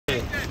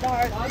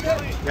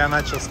Я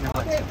начал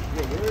снимать.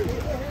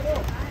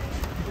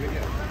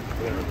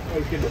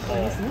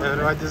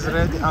 Everybody's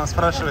ready. Он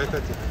спрашивает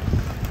эти.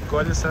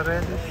 Колес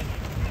ready?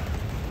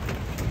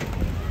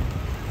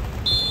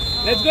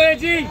 Let's go,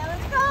 Eddie!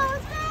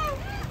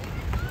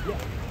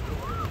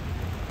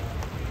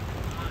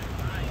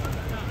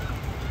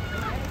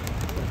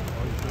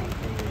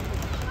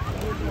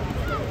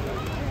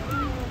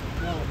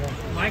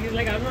 Mike is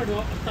like, I'm not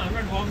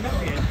warmed up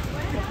yet.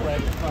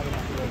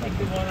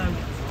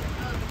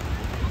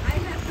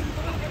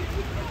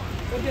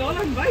 But they all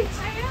on bikes.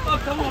 Oh,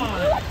 come on.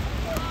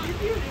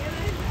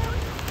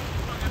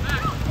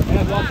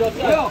 Yeah, walk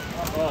outside.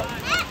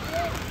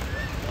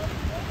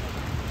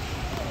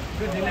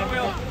 Good, they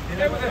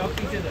never talk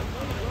to each other.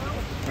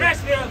 Press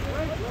here.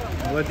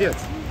 Молодец.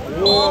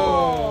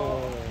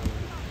 О,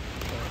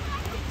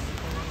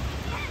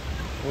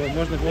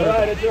 можно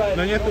ворот.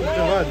 Но нету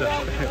ладно.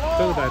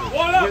 Кто ударит?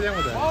 William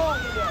ударит.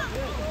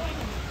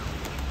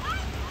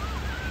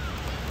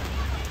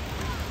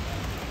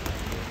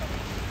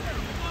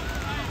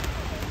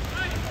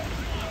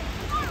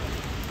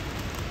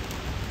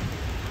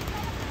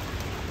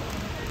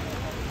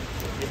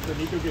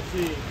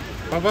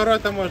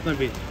 Поворота можно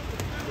бить.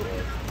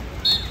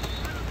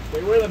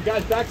 Stay with him,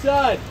 guys.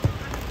 Backside.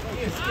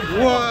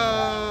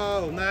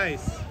 Wow,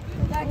 nice.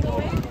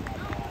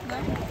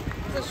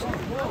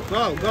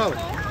 Goal, goal.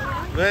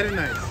 Very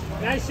nice.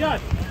 Nice shot.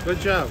 Good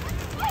job.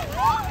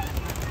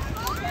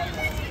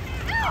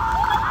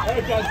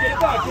 Hey, guys, get it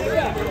back. Get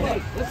it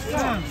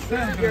back.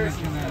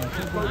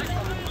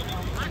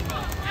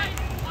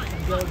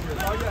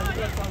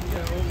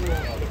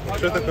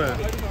 Что такое?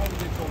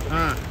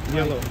 А,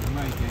 yellow.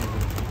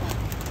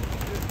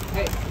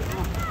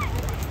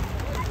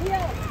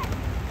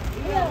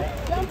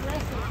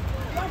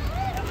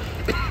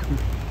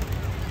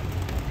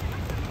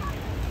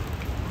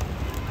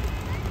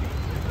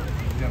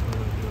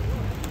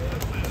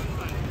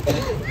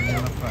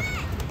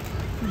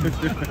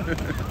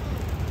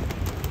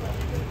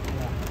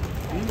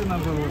 Или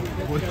наоборот,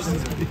 больше.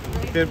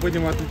 Теперь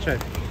будем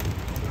отличать.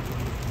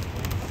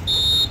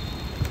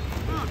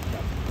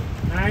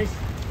 Nice.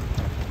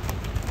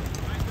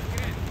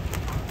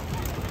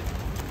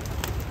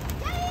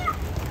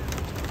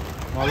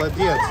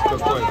 Молодец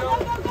какой.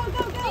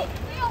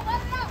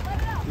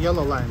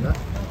 Yellow line, да?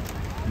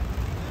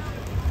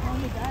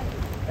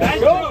 Let's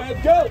go.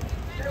 Let's go.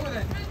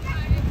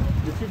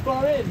 You're too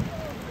far in.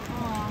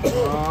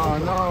 Oh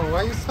no, why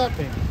are you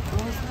stopping?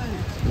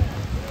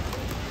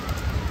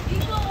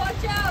 People,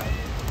 watch out.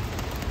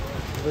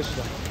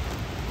 Вышло.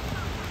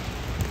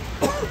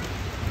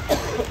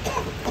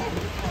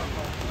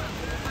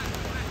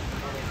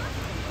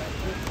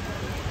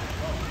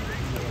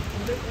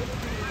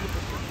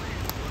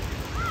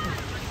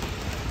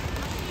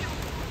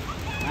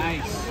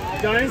 Nice.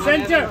 Down in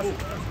center.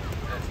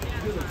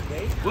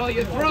 Well,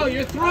 you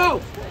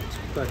throw.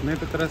 Так, на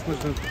этот раз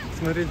нужно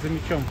смотреть за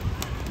мячом.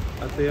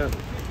 А то я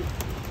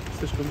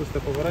слишком быстро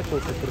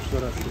поворачивался в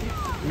прошлый раз.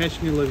 Мяч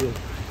не ловил.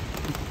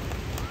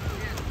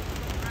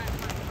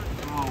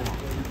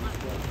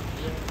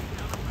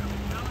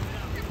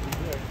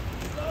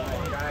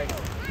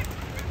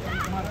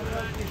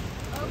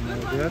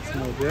 Молодец,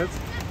 молодец.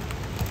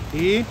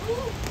 И...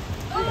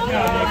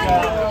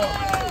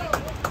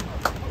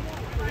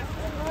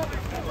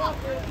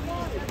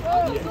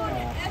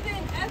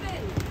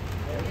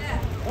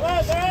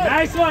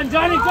 Nice one,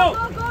 Johnny, go!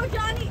 Go,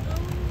 Johnny!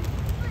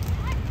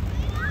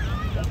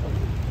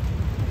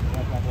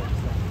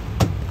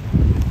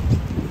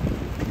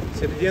 В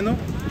середину.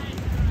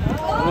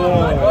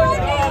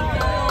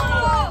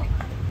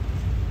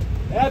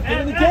 Evan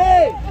in the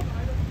cage.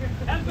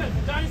 Evan,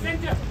 Johnny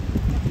center.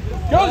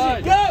 Go!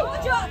 Go,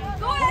 Evan!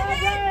 Go,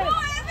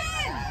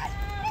 Evan!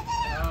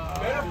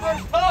 Better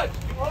first touch.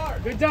 Too hard.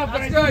 Good job, That's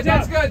guys. good. Good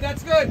That's job. good.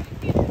 That's good.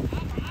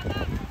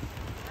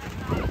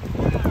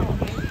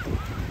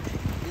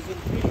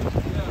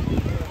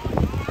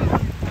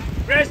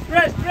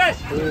 Press.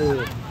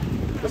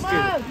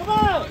 Come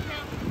on.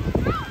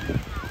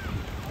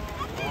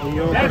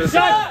 Ее Left красиво.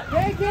 shot.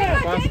 Take it.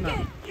 Опасно.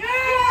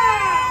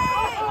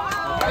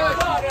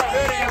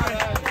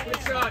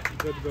 Good shot.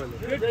 Good goal.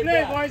 Good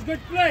play, boys.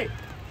 Good play.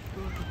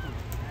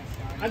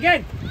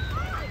 Again.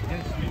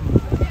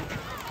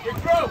 Good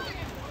throw.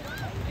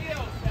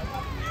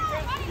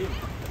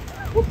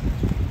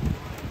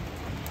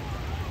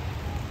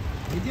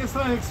 Иди,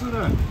 Славик,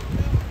 сюда.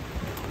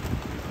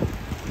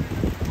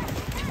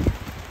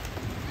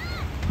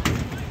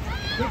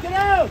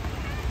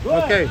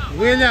 Окей,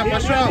 Уильям,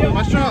 пошел.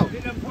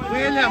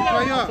 Уильям,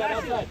 твое.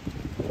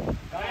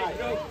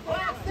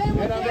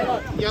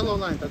 Yellow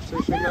line, так что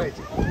еще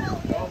играете.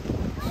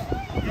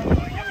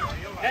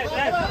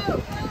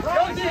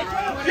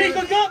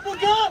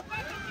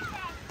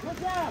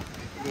 Look up.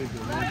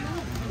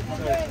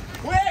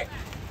 Quick.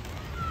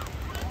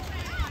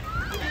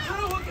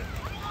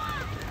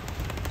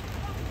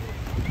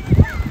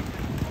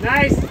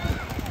 Nice.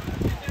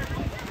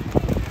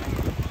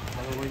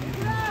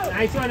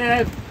 Nice one,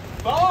 Ev.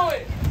 Follow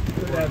it.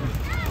 Good, Evan.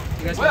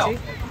 You guys Well. can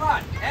see? Come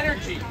on,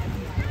 energy.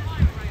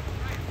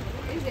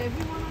 Is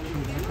everyone on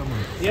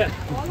the Yeah.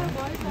 All the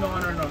boys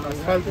are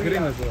Асфальт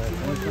грин называется.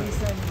 не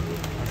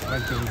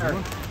знаю.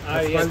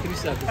 Yes,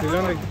 Асфальт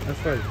зеленый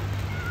асфальт.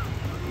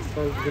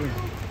 Асфальт грин.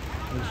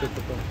 Или что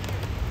такое.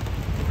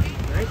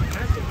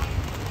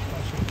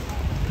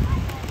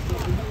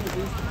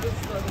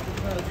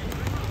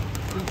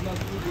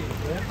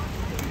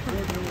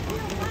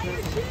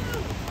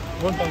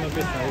 Вон там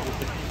написано,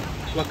 видите,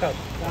 плакат.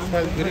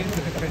 Асфальт грин.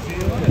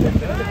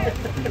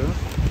 Да.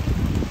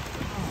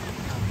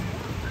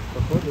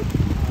 Походу.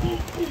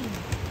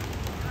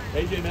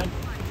 AJ, man.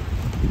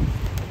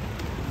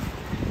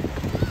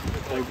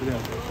 Ой, бля.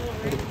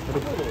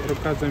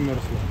 Рука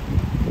замерзла.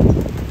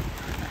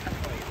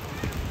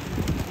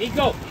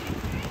 Nico.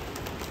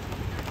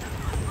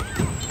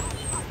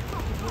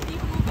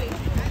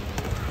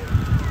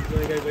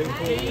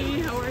 Hey,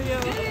 how are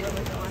you?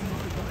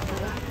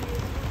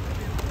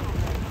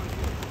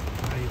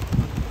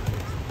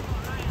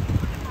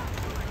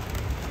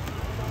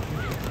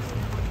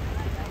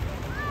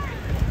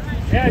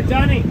 Yeah,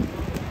 Johnny.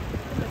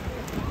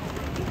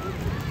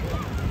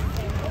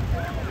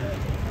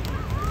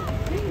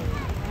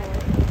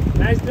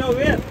 Nice throw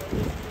here.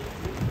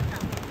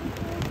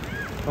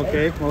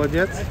 Окей,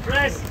 молодец.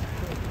 Press.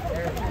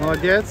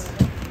 Молодец.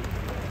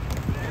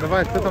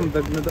 Давай, кто там?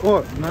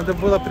 О, надо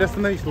было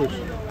приостановить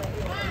лучше.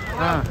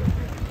 А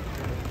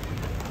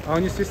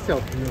он не свистел,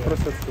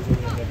 просто отсказал.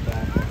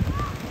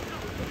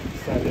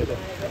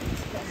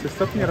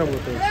 Свисток не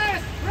работает.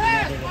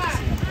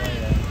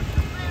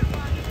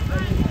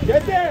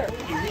 Get there!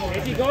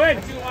 AJ, go in.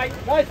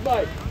 Nice,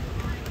 Mike.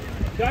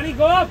 Johnny,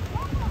 go up.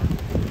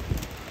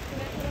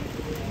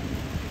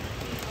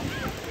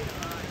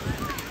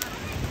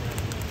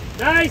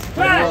 Nice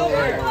pass.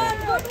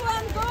 Good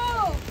one,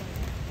 go!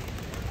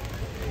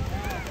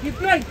 Keep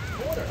playing.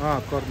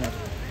 А, корнер.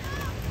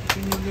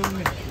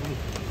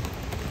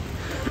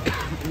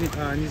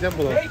 Нельзя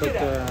было,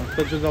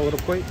 тот же дал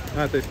рукой,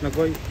 то есть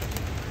ногой,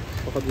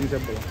 походу нельзя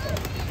было.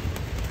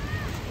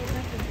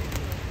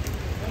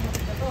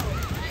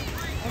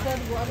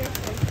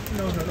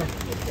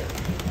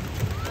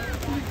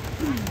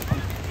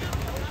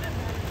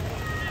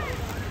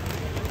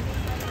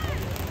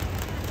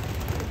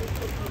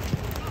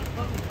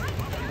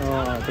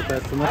 Такая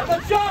остановка. Have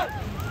a shot!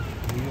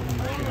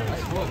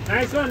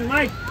 Nice one,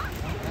 Mike.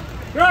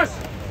 Cross.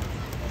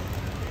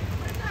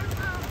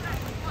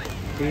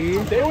 И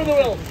Stay with the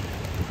wheel.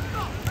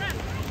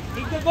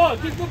 Kick the ball.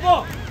 Kick the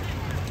ball.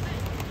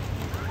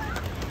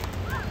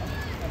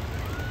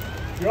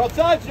 You're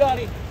outside,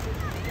 Johnny.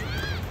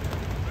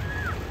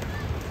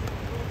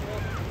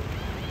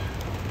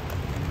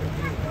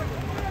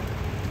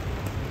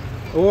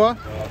 О,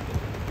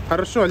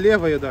 хорошо,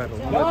 левый ударил.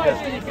 Молодец.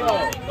 Nice,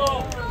 Nico.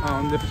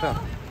 Он левша.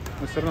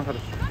 Но все равно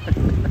хорошо.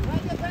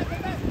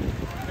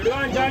 Good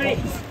one, Johnny.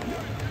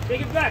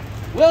 Take it back.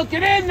 Will,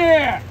 get in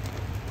there!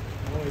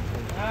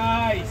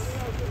 Nice.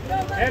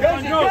 Have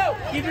control.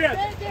 Keep it up.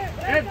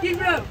 Have, keep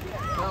it up.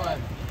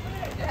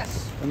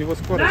 У него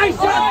скорость. Nice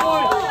shot,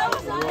 boy. That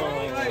was a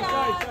Nice, nice nice,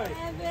 shot,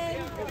 nice.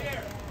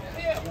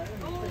 Evan.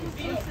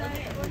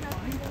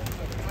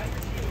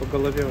 По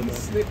голове удар.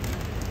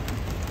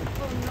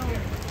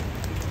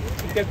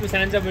 He kept his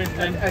hands up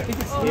and I think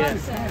it's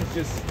his hands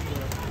just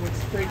went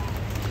straight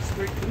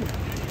through.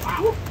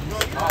 Wow.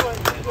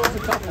 That's a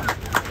tough one.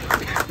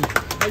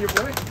 Hey, your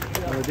boy?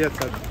 Молодец,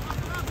 Саша.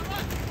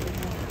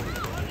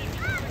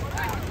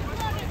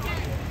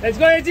 Let's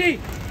go, AG.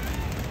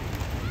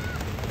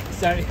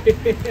 Sorry,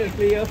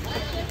 Leo.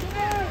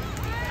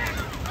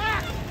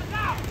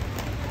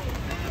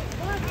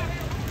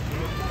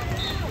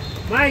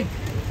 Mike.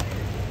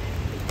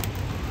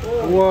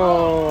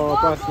 Воу,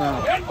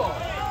 опасно.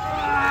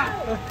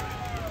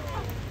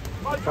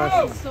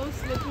 Опасно. So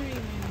slippery,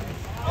 man.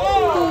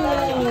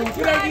 Oh,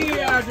 good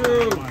idea,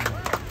 Drew.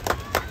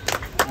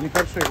 Они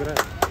хорошо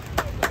играют.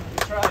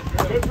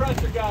 Good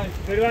pressure, guys.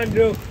 Good one,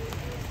 Drew.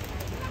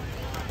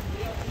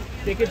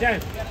 Take your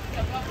time.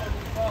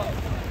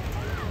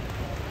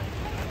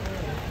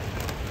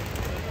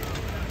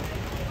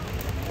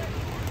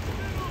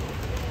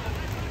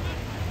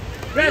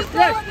 Press,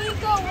 press.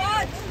 Nico,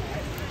 watch!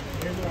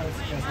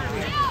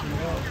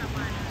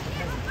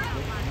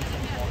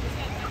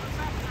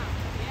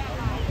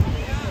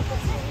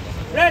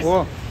 Press.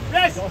 О,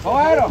 Press.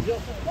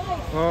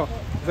 о,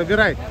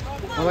 забирай.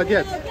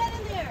 Молодец. Get in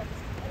there!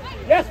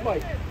 Yes,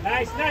 Mike.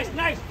 Nice, nice,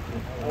 nice.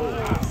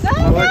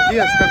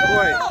 Молодец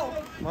какой.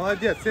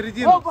 Молодец.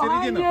 Середину,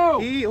 середину.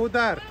 И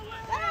удар.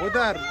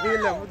 Удар,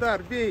 Вильям,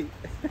 удар, бей.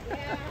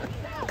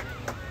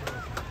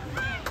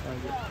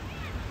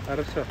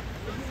 Хорошо.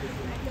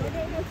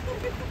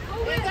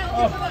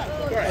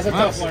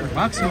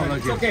 Макс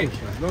молодец.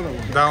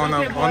 Да, он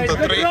тут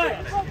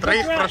Good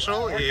троих try.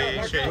 прошел и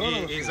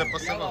еще и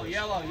запасовал.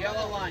 Yellow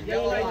line.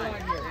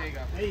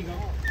 There you go.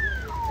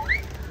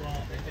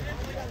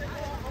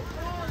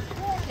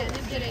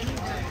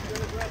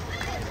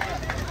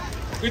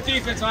 Good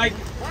defense, Mike.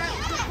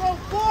 Go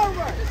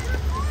forward!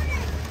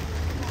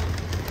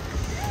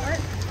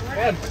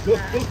 Ed,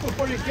 look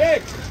before you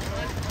kick.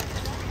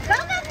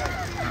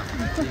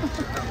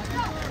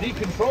 Need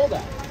control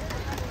that.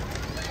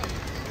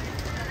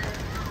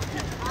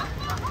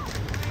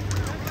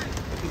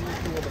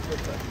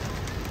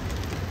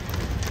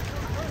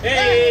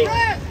 Hey!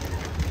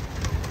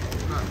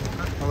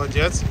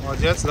 Молодец,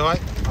 молодец, давай.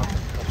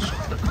 Хорошо.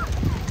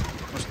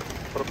 Может,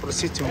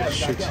 попросить его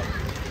чуть-чуть. It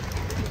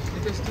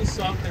was too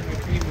soft and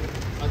creamy.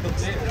 Out of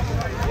there.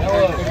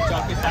 Yeah, the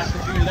chocolate has to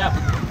be left.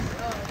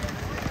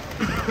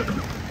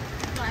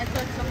 No, I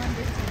thought someone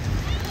did.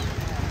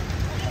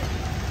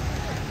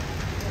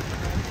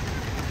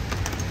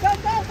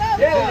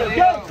 Yeah,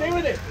 go, stay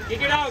with it.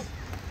 Kick it out.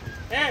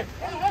 Hey!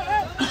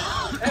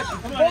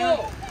 Come on.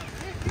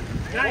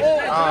 Nice,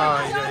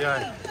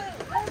 Ай-яй-яй.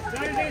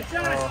 Johnny, nice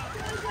shot.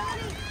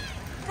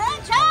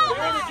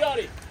 Where is it,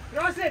 Johnny?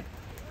 Cross it.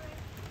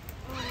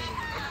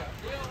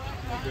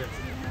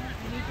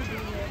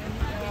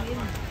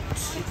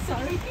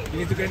 Sorry. You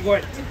need to get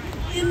going.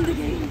 In the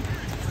game.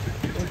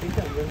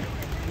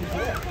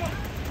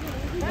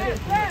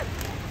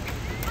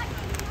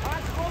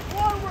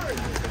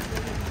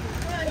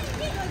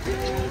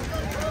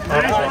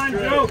 Nice one,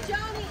 Drew.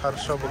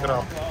 Хорошо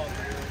обыграл.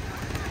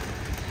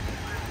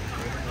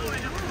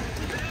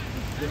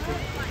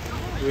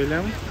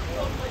 Уильям.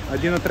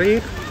 1 на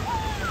 3.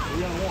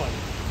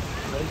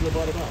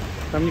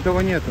 Там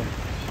никого нету.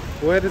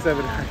 Where is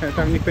everyone?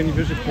 Там никто не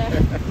бежит.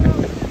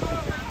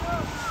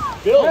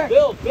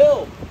 Bill.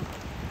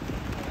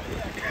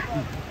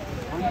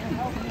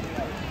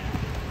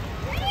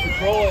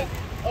 Control it.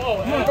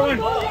 Oh, Come on.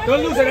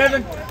 Don't lose it,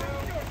 Evan.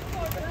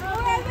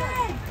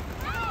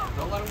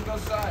 Don't let him go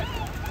side.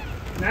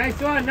 Nice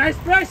one. Nice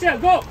pressure.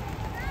 Go.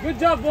 Good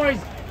job, boys.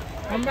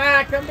 Come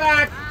back.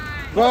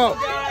 Go!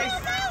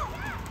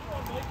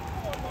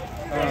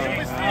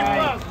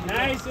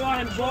 Nice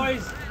one,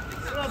 boys.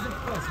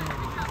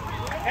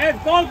 Ed,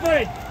 call for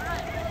it.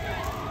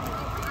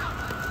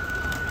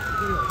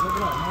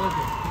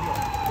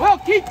 Well,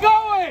 keep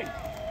going.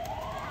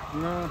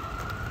 No.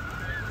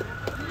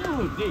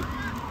 Ooh, deep.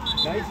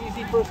 Nice,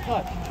 easy first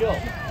touch. Chill.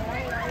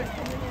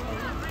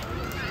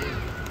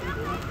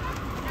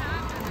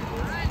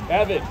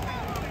 Evan,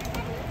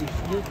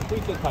 you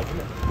complete the touch.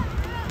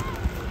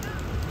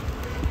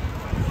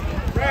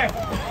 Ref,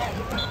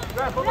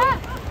 hold on.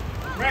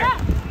 Ref.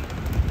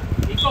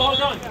 Nico,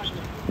 hold on.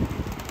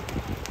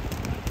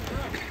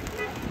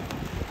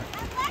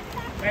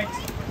 Thanks.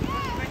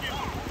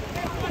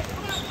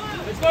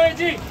 Let's go,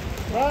 AG.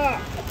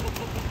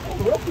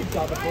 Real quick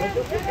job before.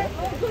 Good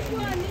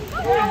one,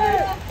 Nico.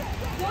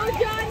 Go,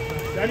 Johnny.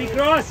 Johnny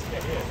cross.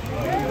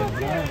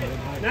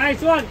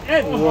 Nice one,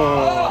 Ed.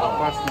 Whoa,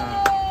 опасно.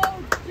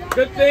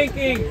 Good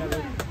thinking.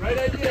 Right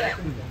idea.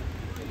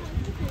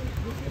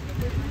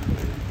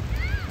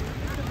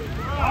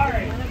 All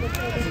right.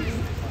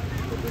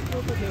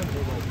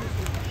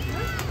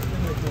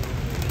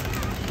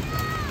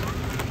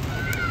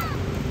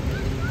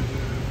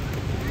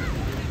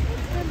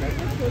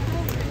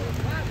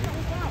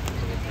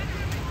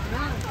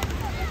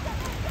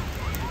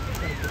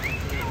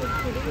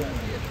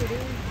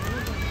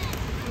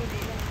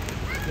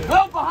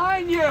 Help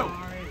behind you.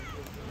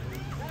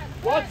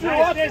 Watch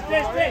This.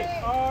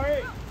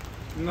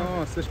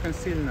 Но слишком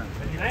сильно.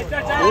 Nice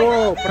touch, Alex.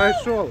 О,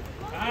 прошел.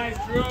 Nice,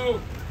 Drew.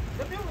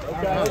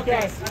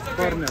 Okay.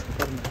 Корнер.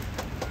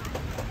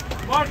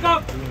 Mark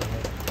up.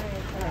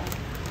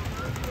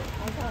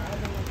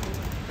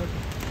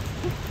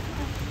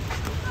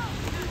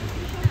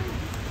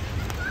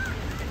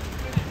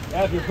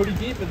 Yeah, you're pretty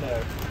deep in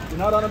there. You're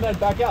not on a med.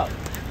 Back out.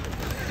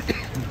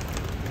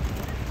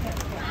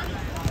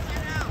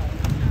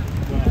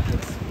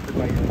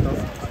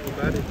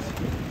 Ударить.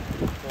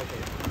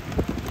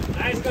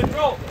 Nice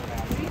control.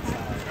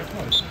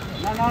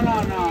 No.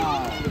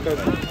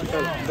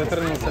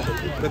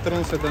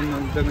 Дотронулся до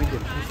ноги.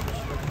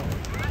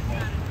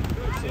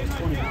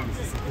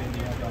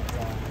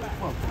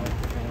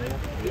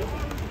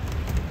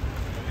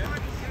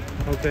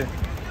 Окей.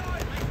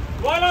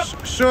 Ball up.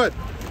 Shot.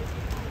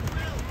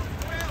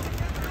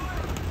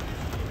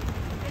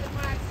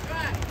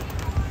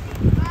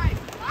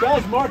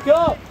 Guys, mark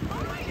up.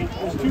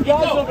 There's 2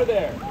 guys over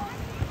there.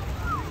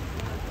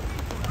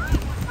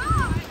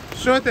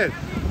 Shot it.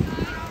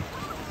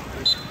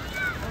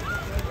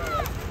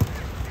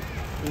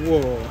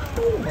 Whoa.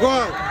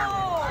 Goal.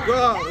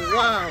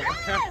 Wow.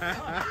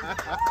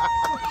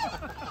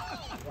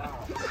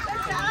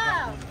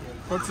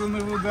 Пацаны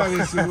в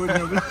ударе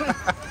сегодня, да?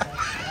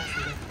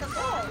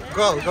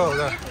 Гол,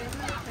 да.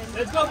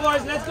 Let's go,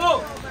 boys. Let's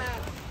go.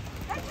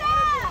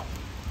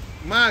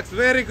 Max,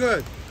 very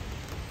good.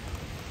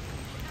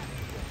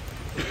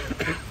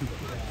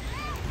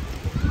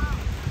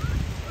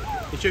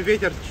 Еще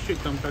ветер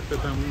чуть-чуть там как-то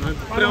там.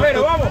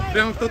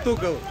 Прямо в тот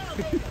угол.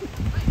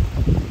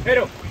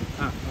 Hero.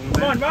 А,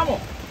 Come on, vamos.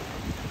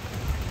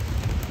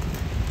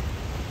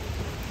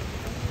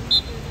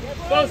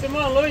 Close him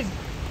on, Luis.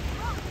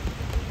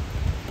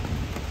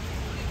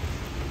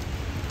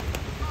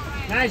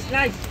 Nice.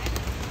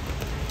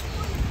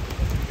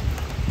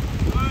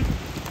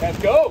 Let's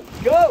go.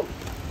 Go.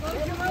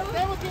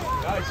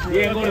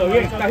 Bien, gordo,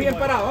 bien. Estás bien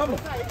parado,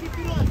 vamos.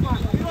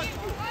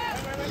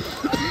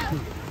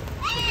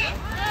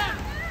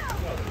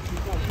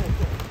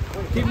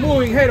 Keep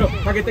moving, Jero,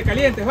 para que te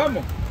calientes,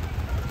 vamos.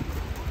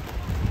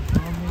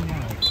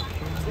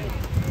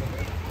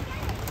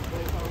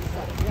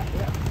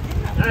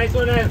 Nice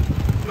one, Em.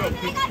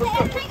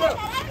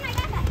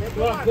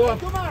 Go up, go up.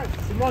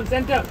 Simon,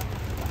 center.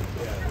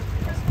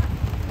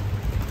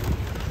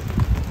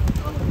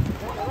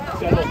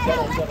 Settle.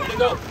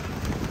 Go.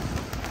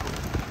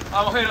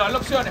 Vamos, Jero, dale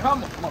opciones,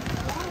 vamos.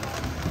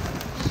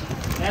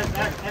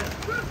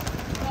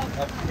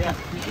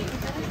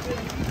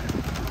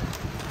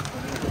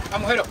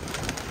 Vamos, Jero.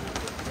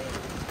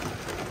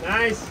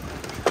 Nice.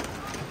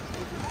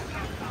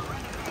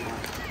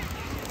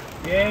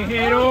 Bien,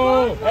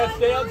 Jero. Let's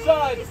stay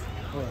outside.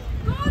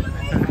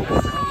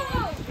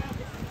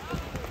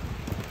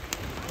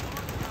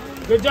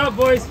 Good job,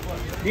 boys.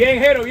 Bien,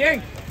 Jero,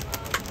 bien.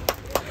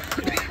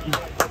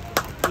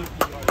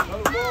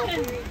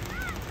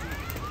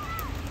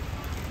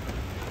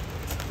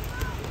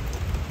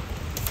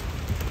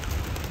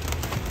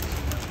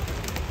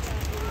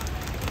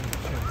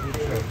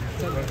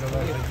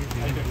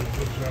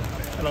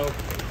 Hello.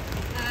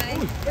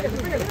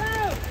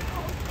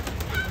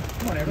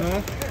 No.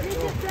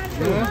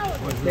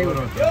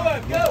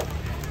 Go.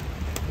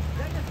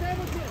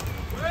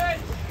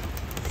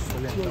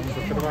 Блин, там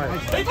закрывает.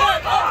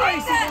 Ay,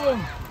 Simón.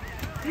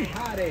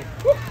 Fíjate.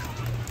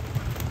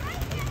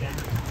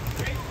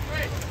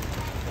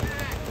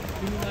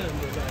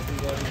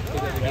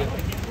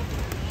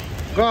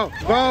 Go,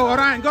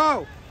 Орань,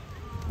 go!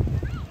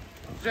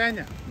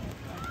 Женя.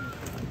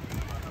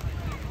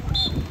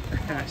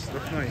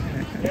 Штрафной.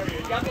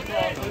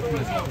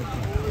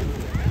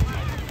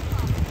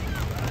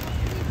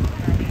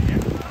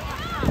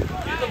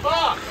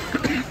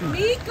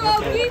 Nico,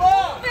 keep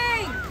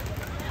moving.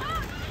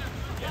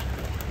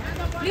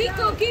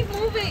 Nico, keep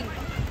moving.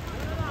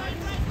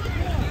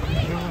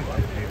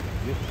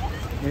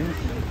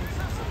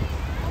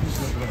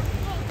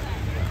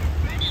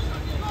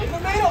 In the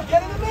middle,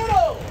 get in the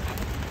middle.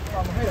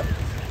 Vamos, Jero.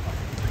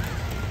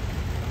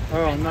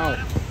 Oh, no.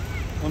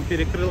 Он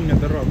перекрыл мне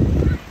дорогу.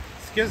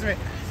 Excuse me.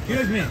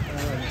 Excuse me.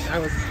 I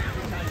was...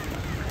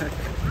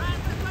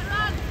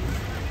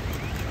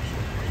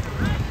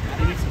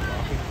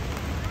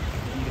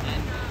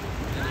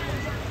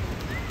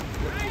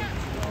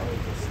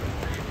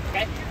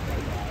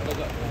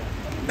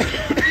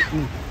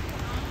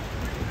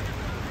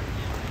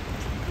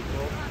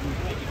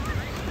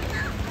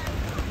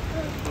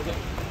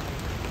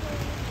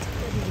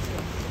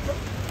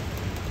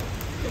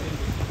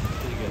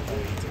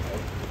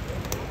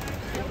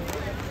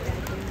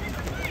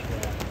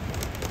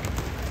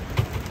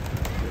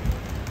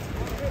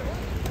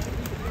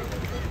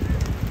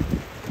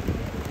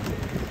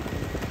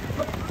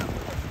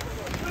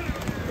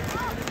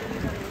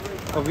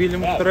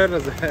 Вильям второй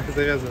раз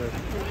завязывает.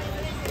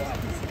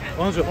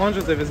 Он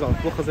же завязал.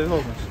 Плохо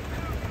завязал,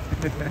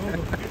 значит.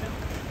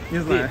 Не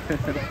знаю.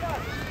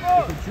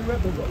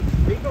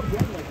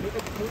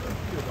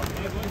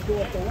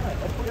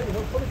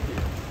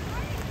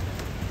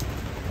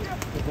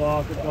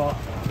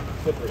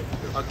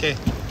 Окей.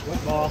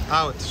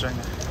 Out,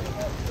 Женя.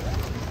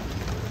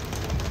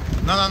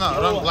 No,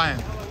 wrong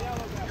line.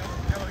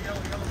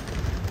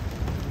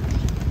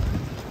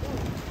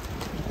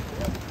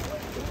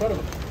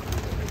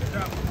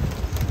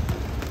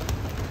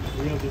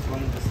 Leo just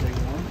wanted to stay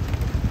warm.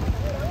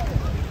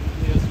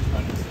 Leo's just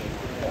trying to stay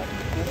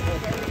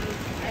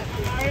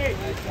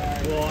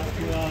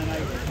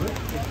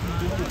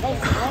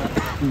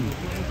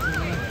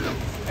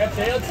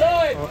Stay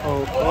outside.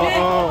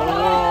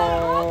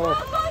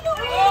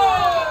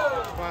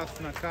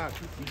 Опасно как.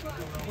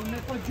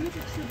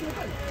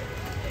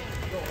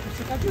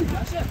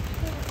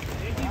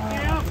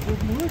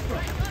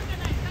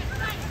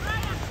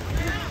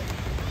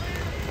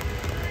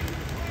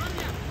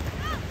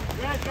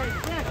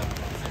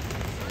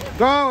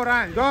 Go,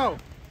 Рань, go!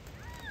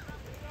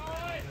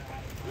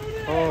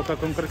 О,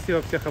 как он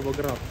красиво всех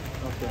обыграл.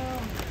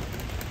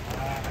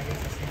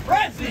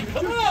 Ramsey,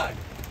 come on.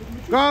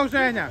 Go,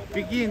 Женя!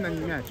 Беги на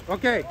мяч.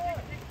 Окей.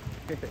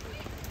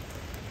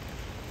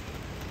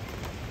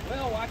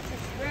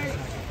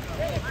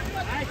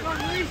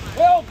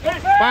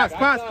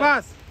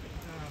 Пас!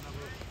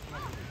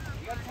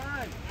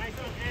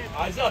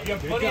 Eyes up, you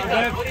have plenty of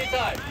time.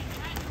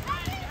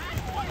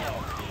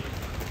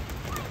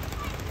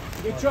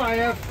 Good try,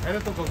 Em. Это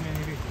только меня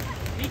не видит.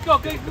 Nico,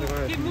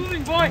 keep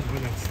moving, boy.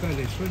 Блядь,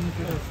 встали, что они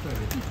туда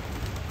встали?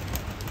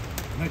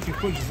 Значит,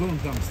 хоть зон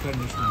там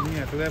станешь нам.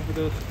 Нет, когда я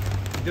буду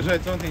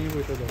держать зон, я не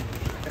буду удобно.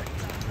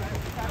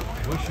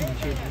 Больше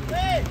ничего не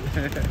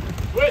будет.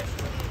 Switch.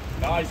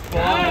 Nice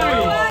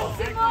ball.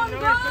 Simon,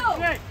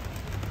 go.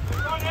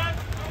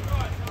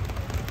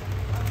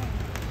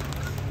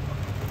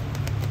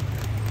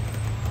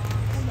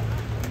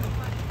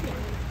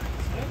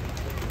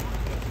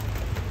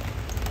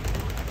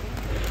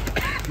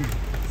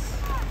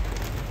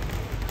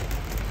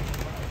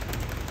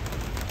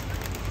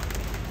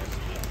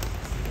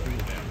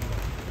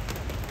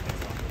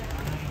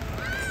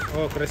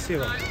 О,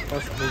 красиво.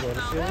 Пас был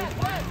красивый.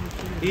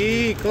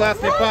 И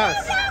классный пас.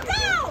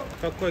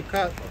 Какой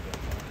кат.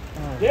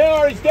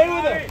 Yeah, Ari, stay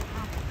with him.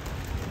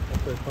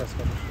 Какой пас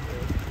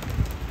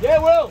хороший. Yeah,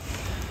 Will.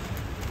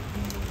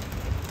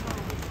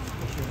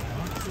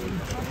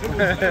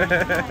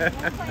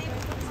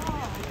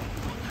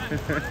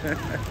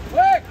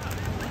 Quick.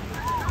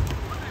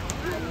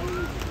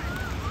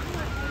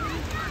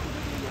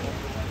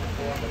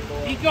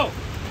 Nico!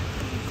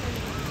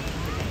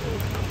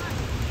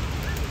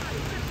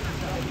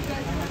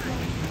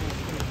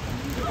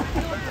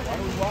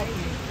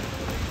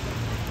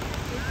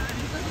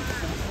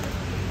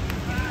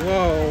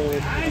 Воу,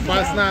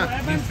 опасно.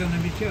 Если на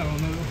мяча,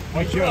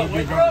 он мяча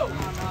убегал.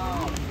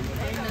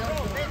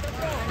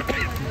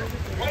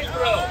 White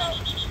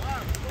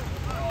throw.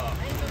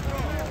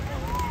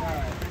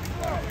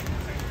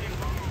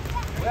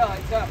 Well,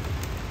 it's up.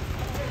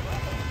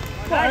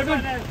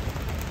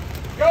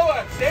 Go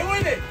up. Stay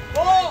with it.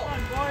 Ball.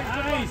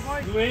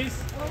 Nice, Luis.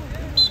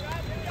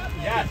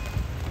 Yes.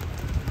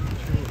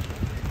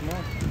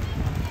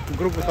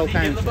 Группу Keep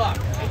in the толкаемся. box.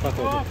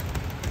 Походу.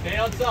 Stay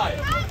outside.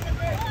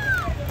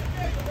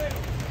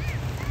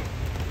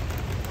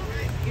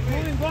 Keep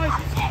moving, boys.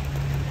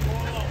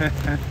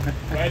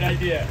 Right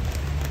idea.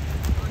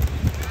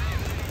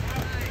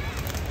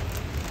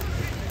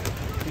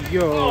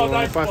 Йо,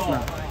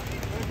 опасно.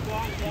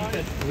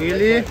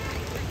 Вилли,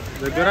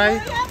 забирай.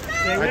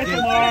 Stay with Один.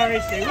 him, Ari.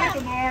 Stay with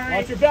him, Ari.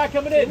 Watch your back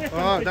coming in.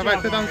 О,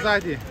 давай ты там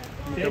сзади.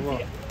 Никого.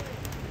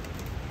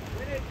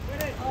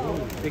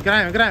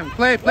 Играем, играем.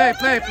 Плей, плей,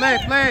 плей, плей,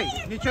 плей.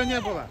 Ничего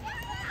не было.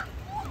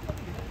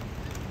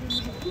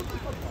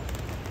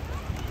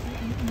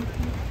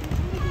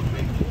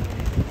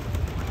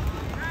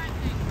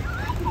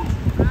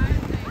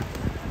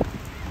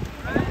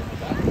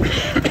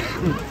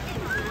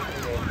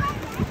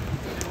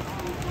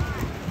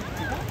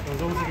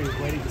 Those are just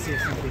waiting to see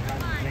if somebody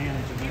had an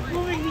advantage and then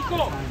Moving,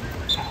 Nico.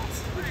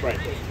 pass. Right.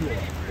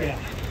 Yeah.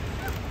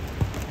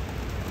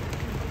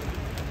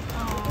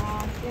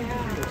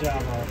 Good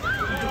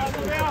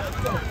job,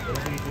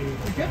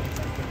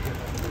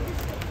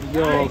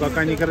 Йо, как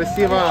они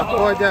красиво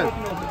обходят.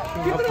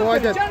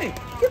 Обходят.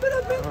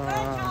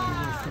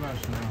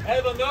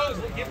 Evan knows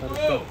we'll get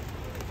through.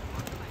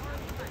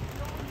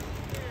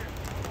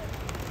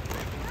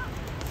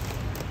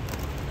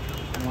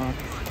 Макс,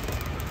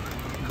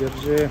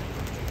 держи.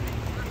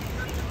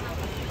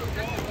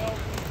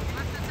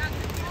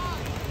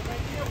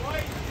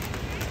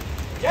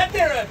 Get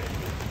there, Evan.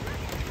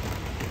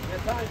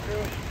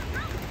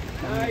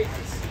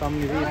 Там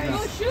не видно.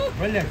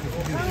 Блять,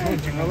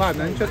 Ну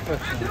ладно, ничего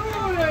страшного.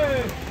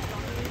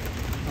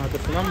 А, то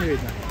что нам не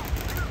видно?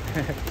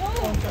 No,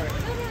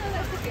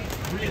 that's okay.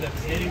 Three of them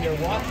standing there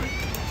watching.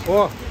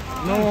 О,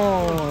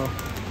 ну,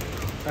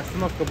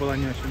 остановка была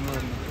не очень, ну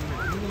ладно.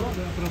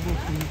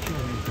 отработку ничего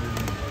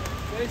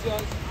Where's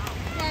yours?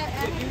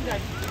 Yeah, You do that.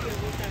 You can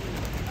go stand in.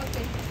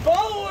 okay.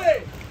 Follow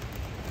it.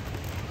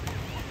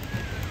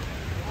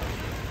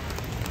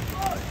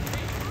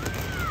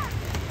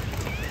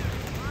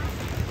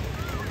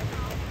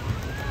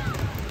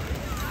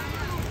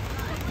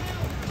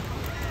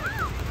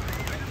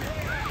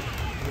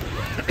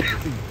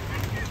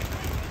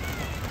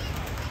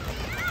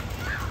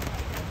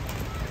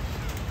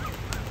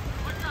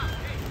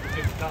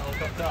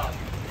 Look up top.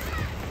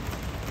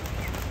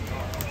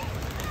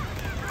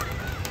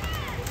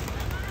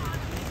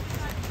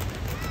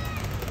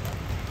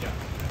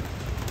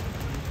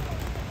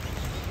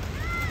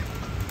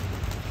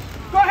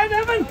 Go ahead,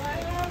 Evan.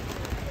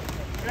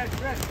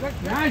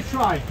 Nice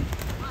try.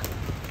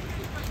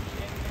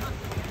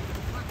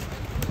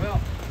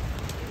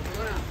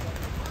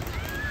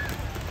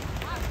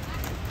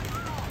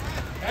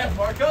 And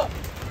mark up.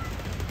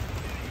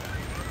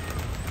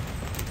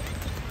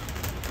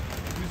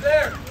 Who's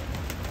there?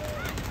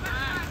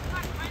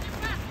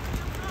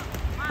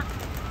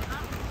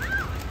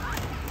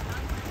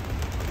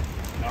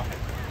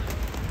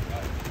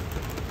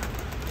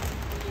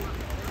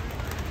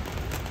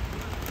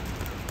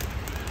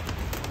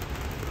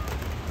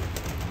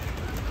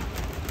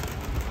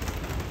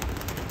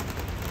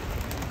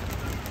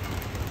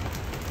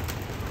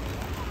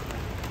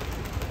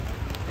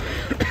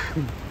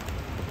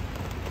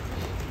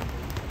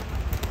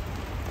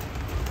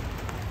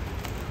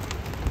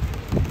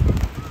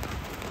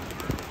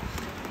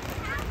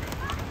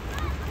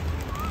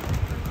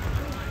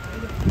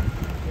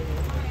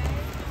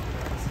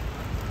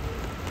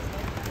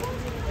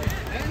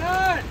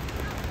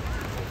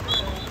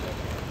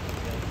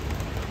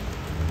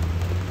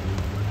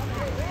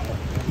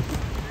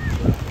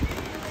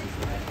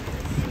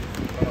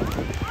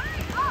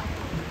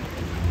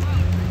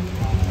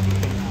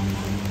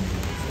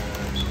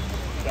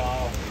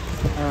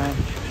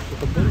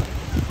 Что-то было?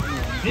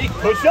 Zeke,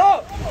 push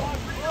up.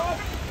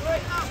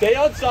 Stay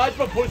outside,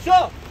 but push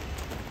up.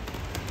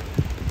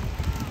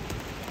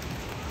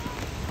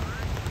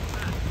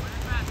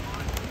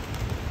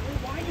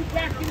 Why are you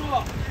backing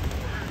off?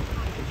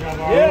 Good job,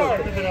 Yeah.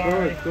 Ari. Good,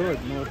 Ari. Good,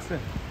 good, молодцы.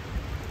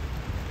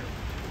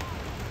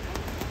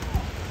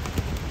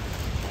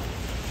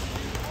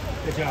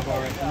 Good job, all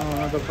right. Ну,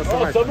 надо Oh,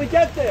 посылать. somebody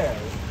get there.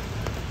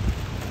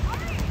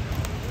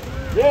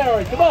 Yeah, all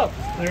right, come up.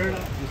 Clear it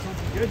up.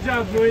 Good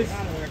job, boys.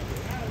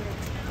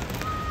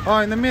 Oh,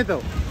 in the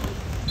middle.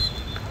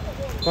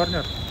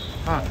 Corner.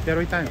 А,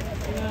 первый тайм.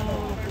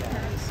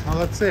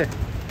 Молодцы.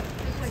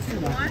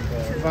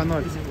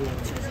 2-0.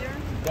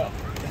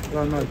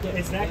 2-0.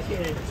 It's that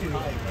kid, too.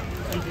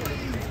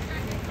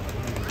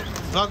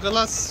 Два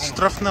гола с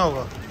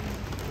штрафного.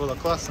 Было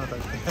классно так.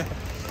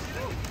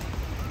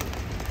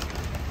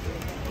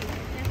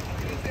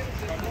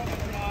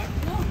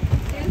 No,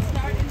 they'll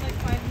start in like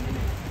 5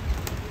 minutes.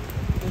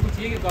 उनको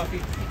चाहिए coffee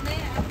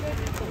नहीं, after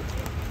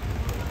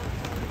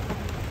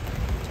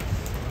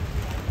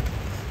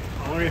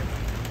How are you?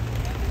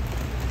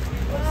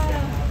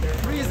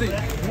 freezing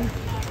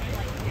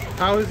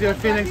How is your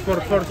feelings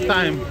for first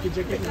time?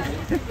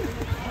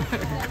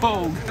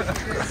 cold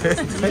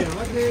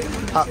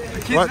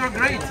Kids are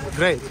great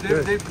Great.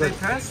 Good, they good.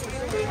 passed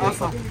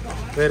awesome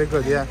Very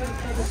good, yeah.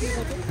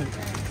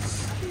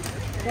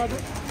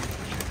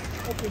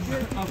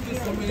 after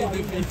so many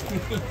different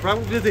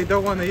Probably they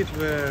don't want to eat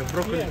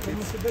broccoli.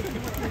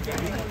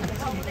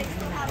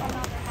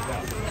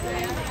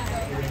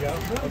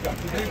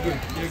 they're good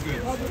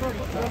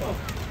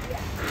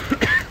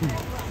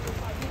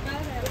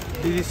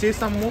Did you see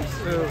some moves?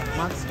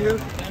 Max here,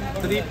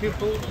 3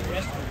 people,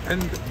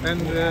 and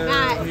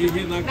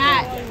he knocked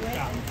Matt.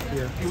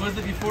 yeah. he was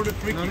it before the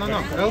free No, kick, no, no.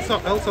 right?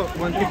 Also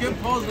when You people, can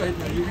pause right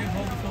now. You can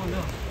hold the phone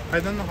down. I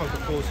don't know how to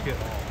pause here.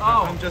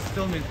 Oh. I'm just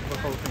filming the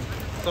whole thing,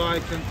 so I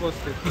can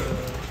post it.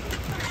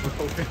 The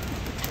whole thing.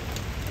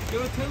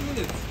 Give it 10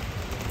 minutes.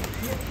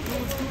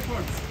 Two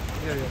parts.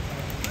 Yeah, yeah.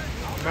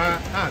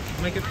 But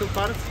make it 2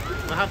 parts.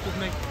 I have to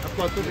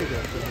upload 2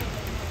 videos.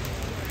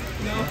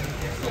 No.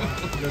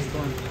 Just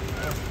one.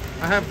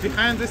 I have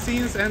behind the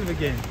scenes and the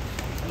game.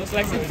 Looks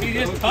like some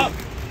serious talk.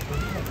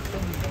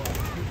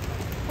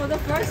 For the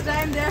first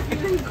time, they're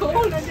feeling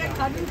cold and they're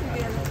cuddling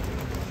together.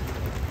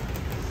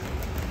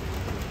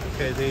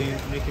 Okay, they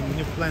making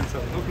new plans.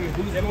 Okay,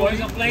 who's the boys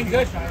are playing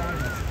good?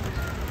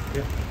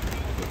 Yeah.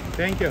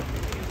 Thank you.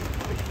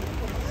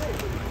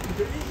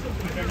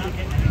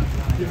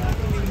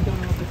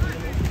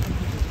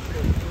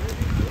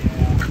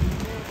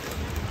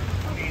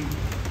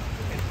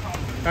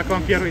 Как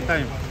вам первый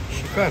тайм?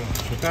 Шикарно.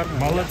 Шикарно.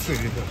 Молодцы,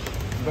 ребят.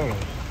 Здорово.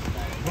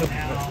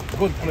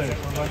 Good play.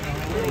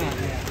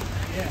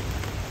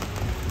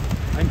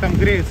 Они там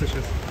греются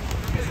сейчас.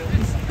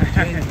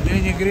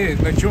 Не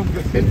греет. На чем?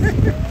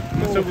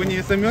 Ну, чтобы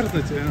не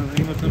замерзнуть,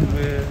 им нужно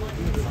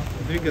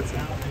двигаться.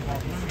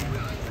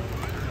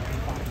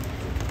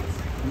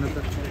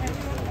 Это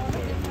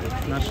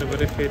нашего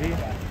рефери.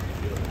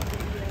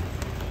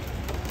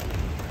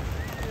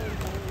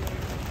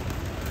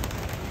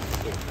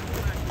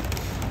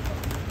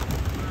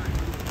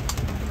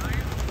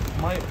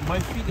 My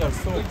feet are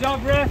so. Good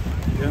job, ref.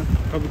 Yeah.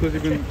 Oh, because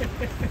you've been...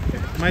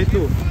 My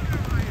too.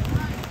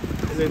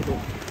 They too.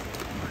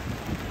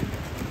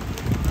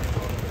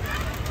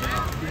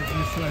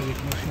 Славик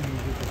машину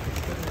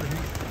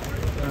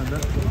Да?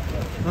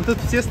 Ну тут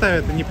все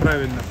ставят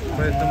неправильно,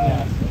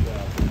 поэтому...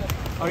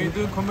 Are you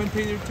doing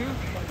commentator too?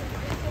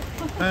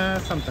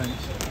 Sometimes.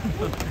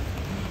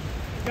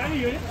 Johnny,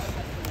 you in it?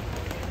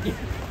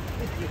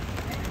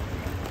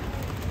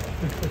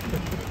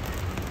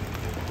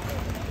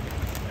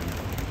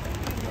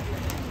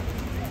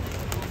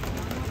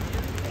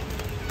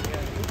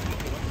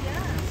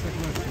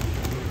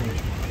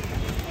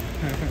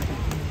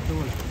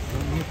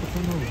 Мне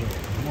пацаны уже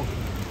мокрые.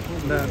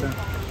 Да, да.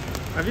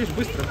 А видишь,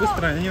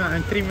 быстро, они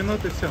 3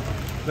 минуты, все.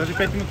 Даже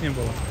 5 минут не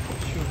было.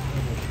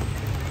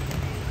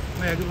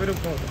 Ну, я говорю,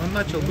 он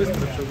начал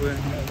быстро, чтобы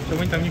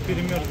они там не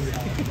перемерзли.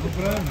 Ну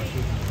правильно, что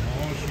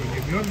он что, не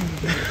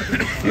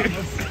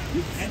мерзнет?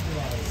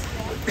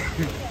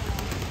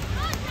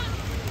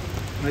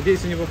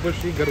 Надеюсь, у него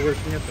больше игр больше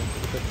нет.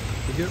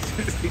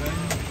 Единственное.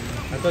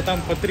 А то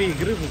там по 3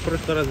 игры, в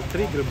прошлый раз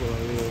 3 игры было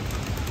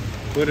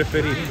у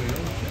рефери.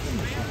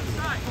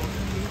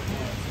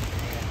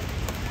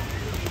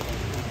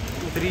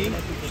 3,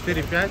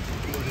 4, 5,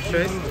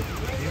 6.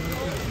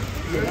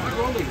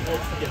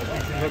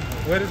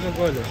 Where is the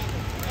goalie?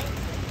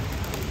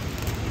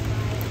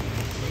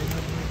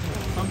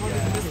 Someone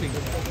is missing.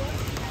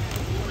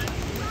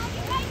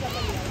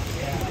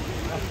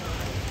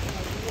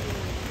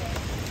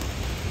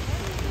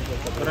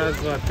 Раз,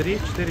 два, 3,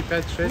 4,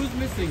 5, 6. Who's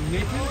missing?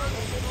 Nathan?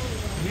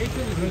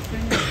 Nathan is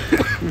missing.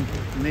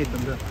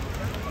 Нейтан, да.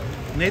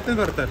 Нейтан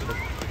вратарь.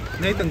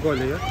 Нейтан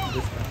голи, я?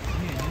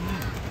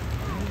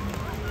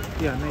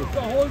 Yeah, Nathan.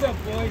 So hold up,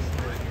 boys.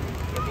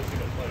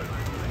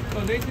 So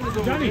Nathan is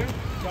over Johnny. there.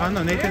 Ah,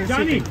 no, Nathan is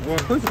Johnny. sitting. Well,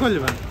 who's goalie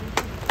one?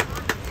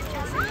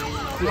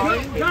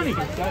 Johnny.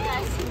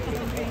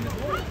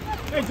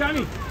 Hey,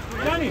 Johnny.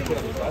 Johnny.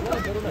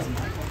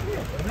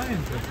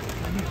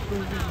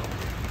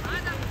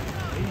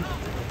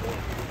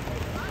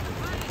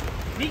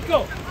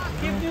 Nico,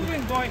 keep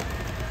moving, boy.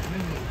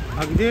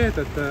 А где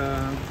этот,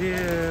 где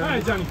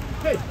Hi, Johnny.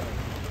 Hey.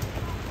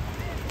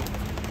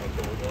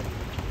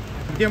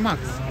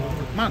 Макс?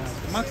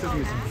 Max is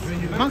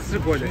missing. Max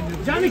is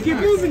goalie. Johnny, keep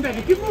moving,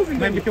 Daddy. Keep moving,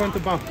 Maybe Daddy. he want to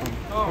buff him.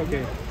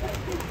 Okay.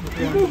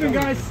 Keep moving,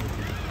 guys.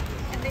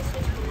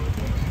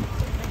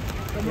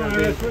 Come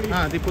on,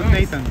 Ah, they put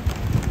Nathan.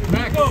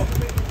 Max. Go.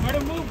 Let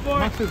him move, boy.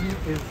 Max is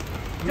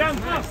John,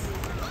 pass.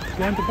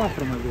 going to buff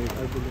from I believe.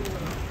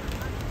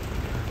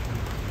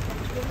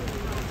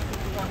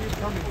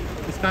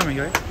 He's coming,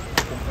 right?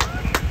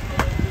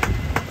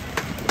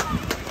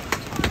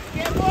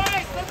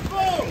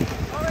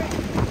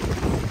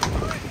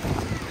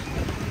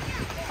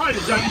 Haydi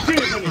Johnny,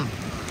 çevir hadi.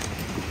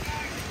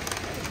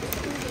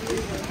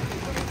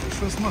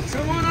 Что с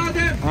Максом? Come on,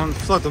 Adem. Он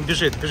Флот, он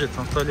бежит,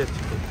 он в туалет.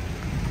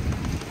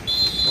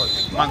 Вот,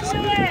 Макс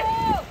бежит.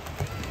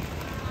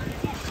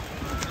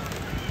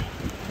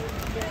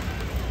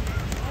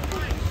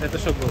 Это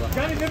что было?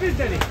 Johnny, nefes,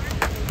 Daddy.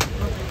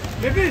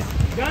 Nefes.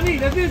 Johnny,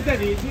 nefes,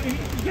 Daddy.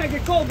 You can't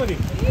get cold, buddy.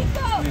 Не,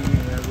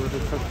 я говорю,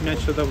 как мяч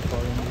сюда упал.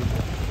 Я не видел.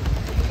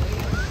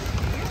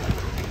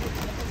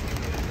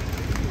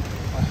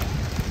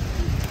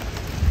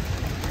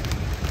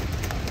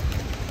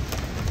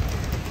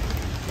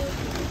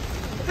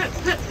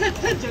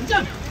 Head,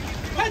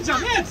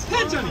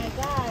 Johnny.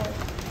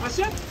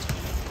 Aşağı.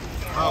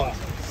 Out.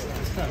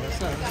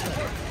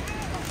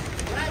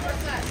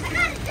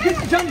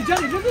 Johnny,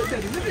 nefes,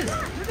 Daddy.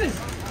 Nefes.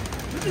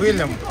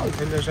 Уильям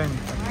или Женя?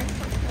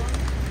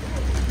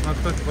 Ну,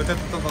 кто, вот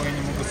этот угол я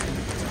не могу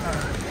следить.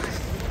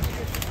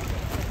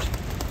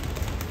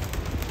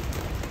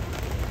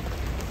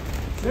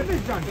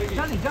 Nefes, Johnny.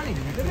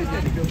 Nefes,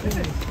 Daddy.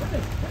 Nefes.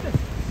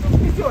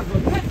 It's yours, bro.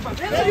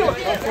 It's yours.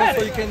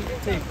 Also, you can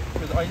take,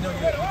 because I know you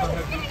don't have.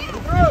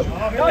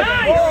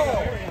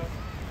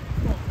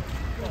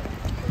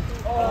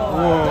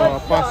 О,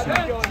 опасно.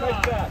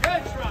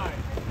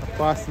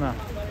 Опасно.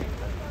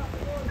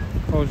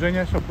 О,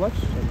 Женя, что, плачешь?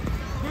 Что ли?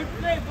 Good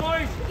play,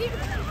 boys.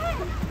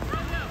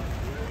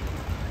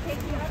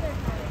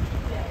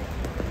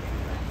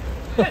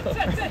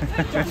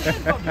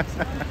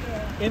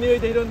 Anyway,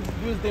 they don't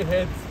use their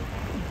heads.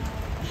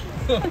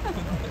 He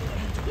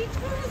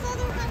threw his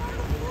other hand on the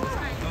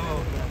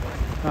floor.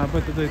 А, об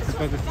этом дается,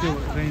 как стил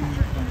Женя.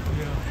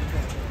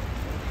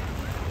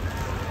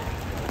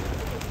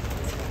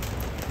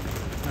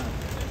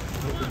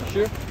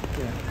 Sure?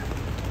 Yeah.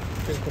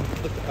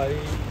 Look, I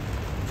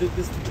did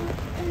this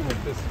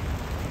like this.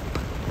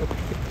 Okay,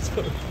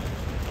 so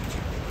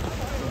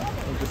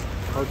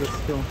I'll just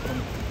film from.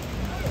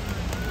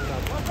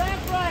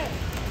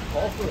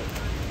 all for it.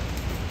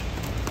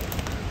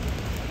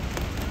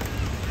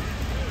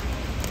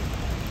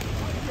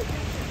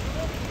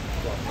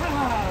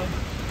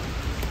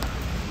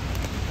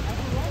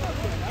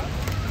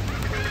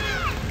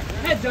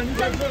 Head, Johnny.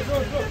 Go. Look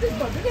at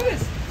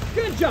this.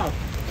 Good job.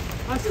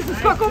 Assist.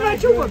 Skaka med en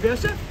tjoa,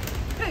 Björse.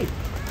 Hey.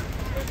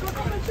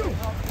 Skaka med en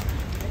tjoa.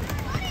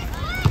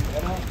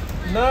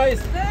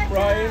 Nice,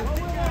 Brian.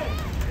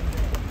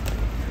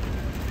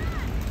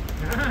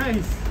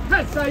 Nice.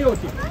 Head,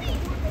 Sayoti.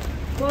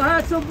 Go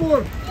ahead, some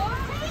more.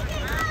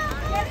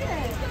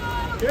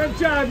 Good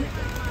job.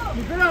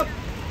 Keep it up.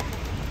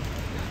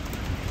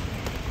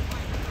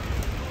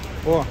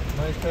 О,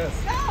 Nice pass.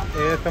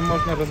 это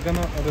можно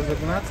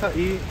разогнаться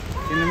и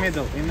in the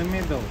middle.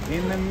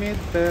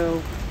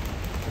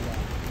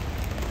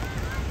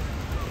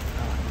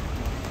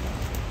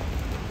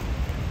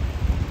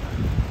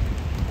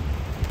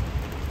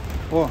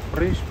 О,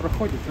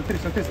 проходит. Смотри.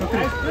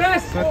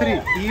 Press.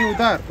 Смотри, и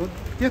удар. Вот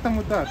где там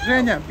удар?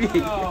 Женя,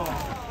 бей.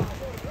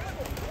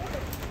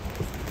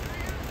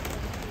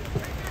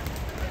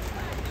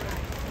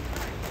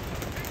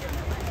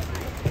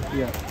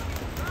 Я.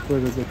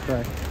 Какой за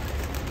край.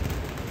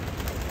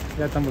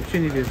 Я там вообще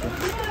не вижу.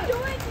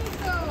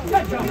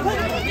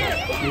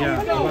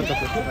 Я. Вот это.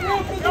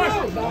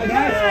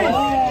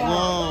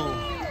 Воу.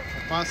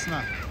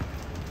 Опасно.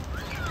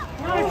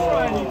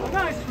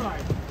 Nice try.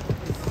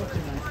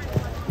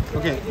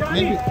 Okay,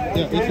 maybe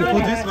if you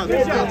put this one,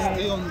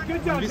 stay on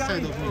this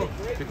side of me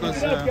because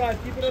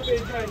Keep it up,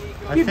 Johnny.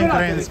 I think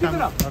rain is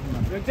coming.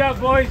 Good job,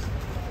 boys.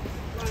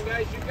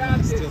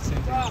 Still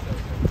same thing.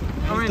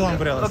 Two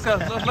umbrellas.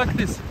 Look like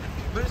this.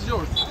 Where's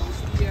yours?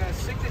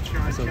 Signature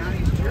on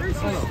Johnny's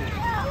jersey.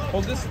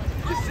 Hold this.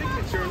 The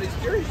signature on his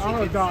jersey.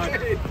 Oh, God.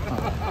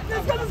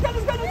 Let's go.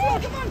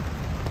 Come on.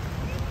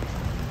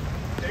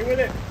 Stay with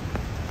it.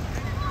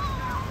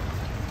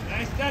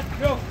 Nice touch,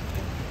 Joe.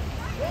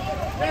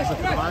 Nice touch.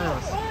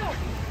 Закрывалось.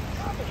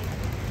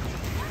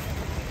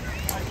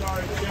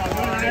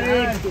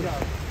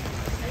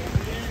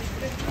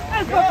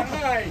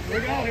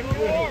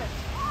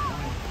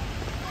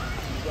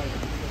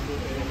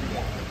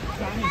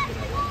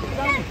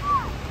 Johnny.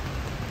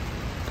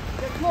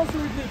 Get closer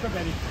with me,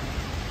 Betty.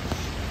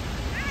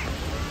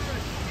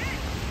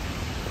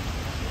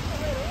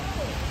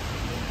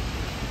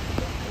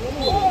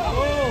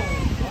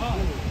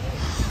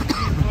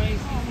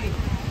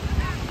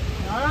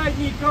 All right,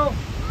 Nico.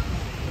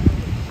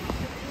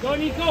 Go,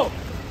 Nico.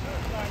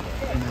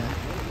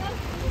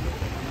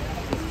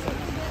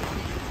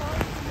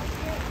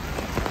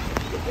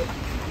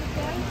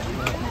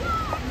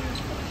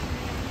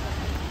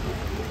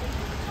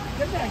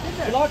 Get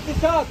there. Block the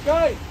top,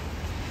 guys.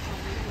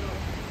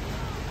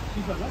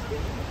 He's a lefty?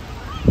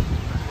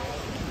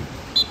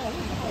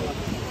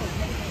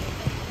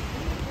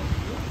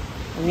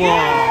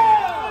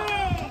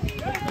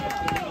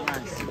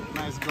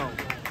 Nice goal.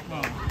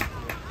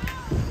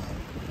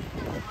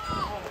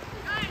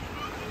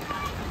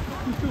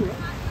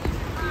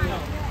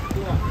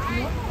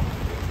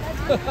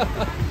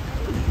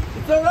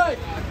 It's all right.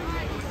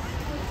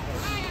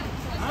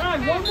 All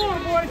right, one more,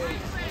 boys.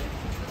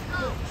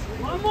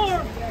 One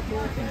more.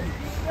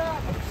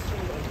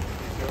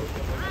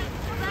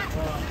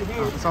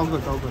 It's all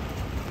good, all good.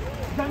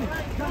 Johnny,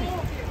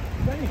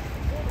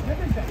 get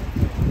in there.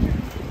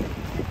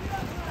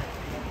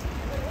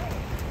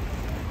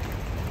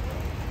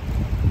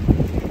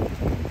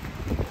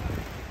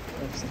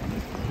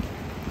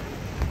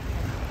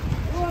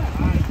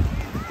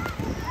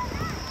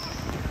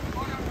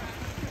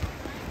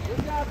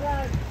 Good job,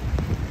 lad.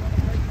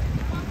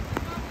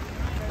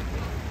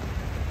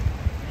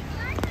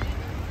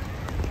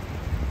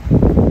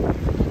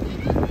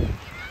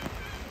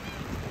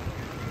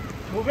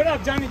 Move it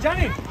up, Johnny.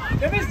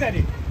 Let me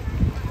steady.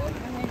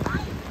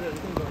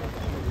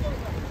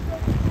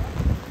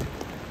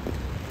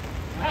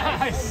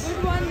 Nice.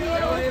 Good one,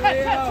 Nico.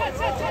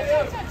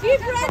 Keep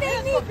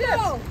running,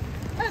 Nico.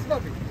 Yes,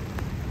 Bobby.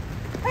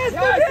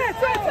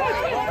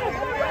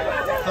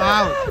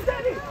 Out.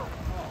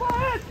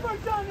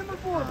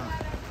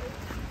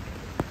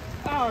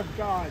 Oh,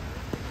 God.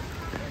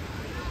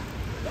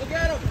 Go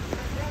get him.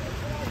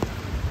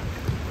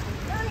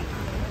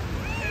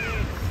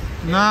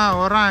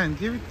 No, Orion,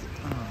 give it.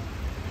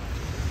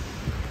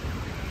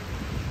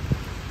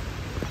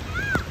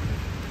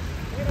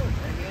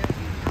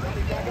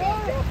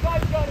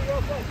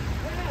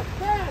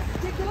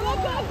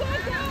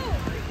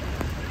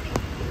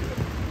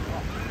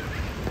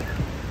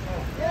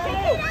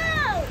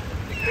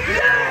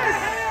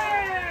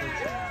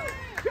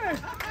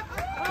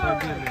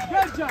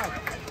 Good job.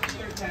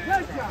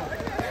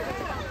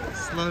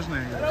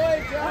 Сложная игра.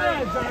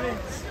 Alright, Johnny.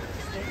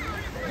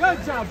 Good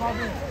job,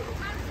 Bobby.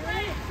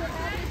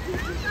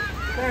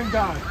 Thank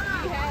God.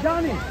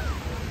 Johnny.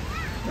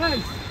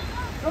 Nice.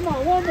 Come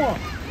on, one more.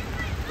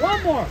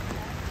 One more.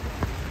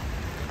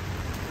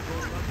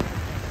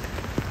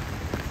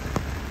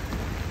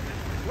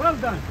 Well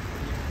done.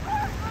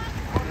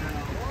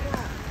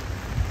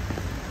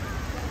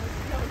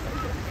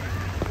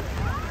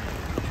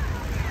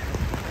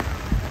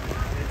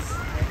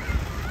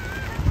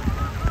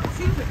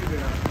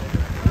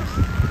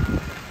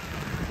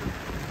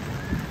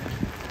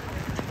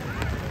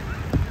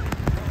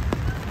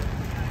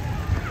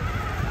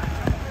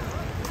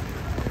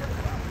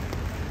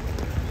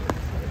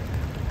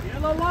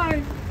 Yellow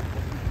line.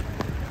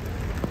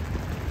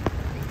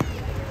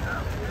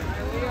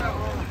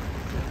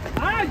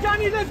 All right,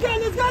 Johnny, let's go.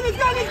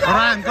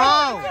 Orion, go.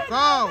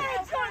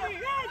 Hit, Johnny,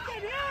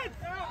 hit.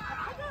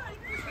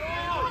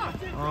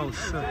 Oh,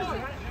 shit.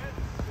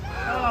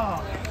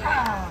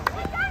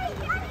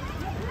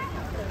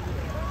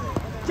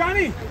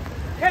 Johnny,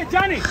 hey,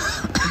 Johnny.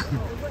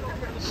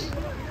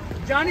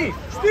 Johnny,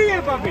 stay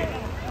here, puppy.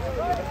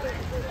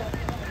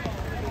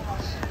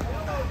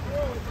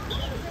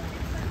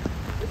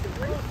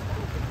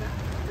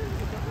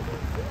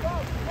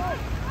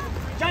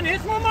 Johnny,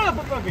 it's my mom,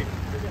 puppy.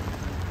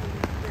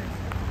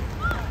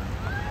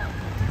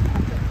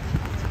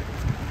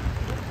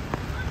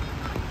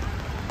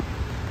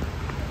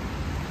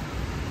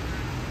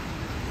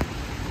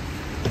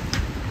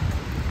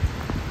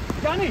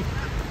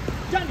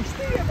 Johnny,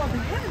 stay here, puppy.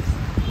 Yes.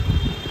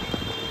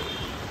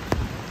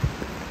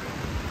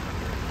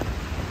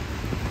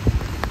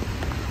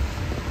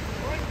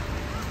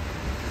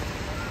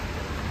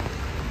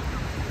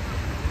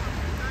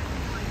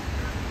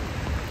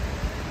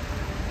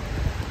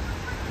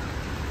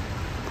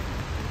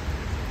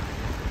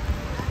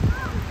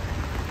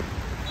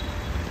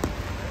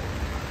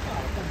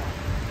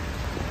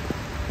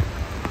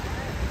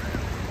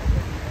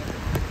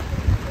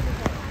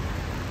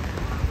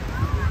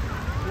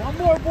 One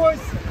more, boys.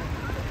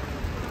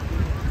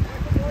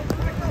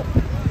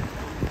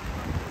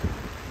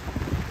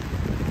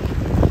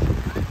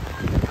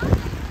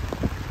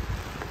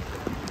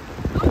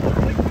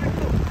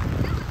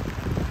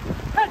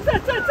 That's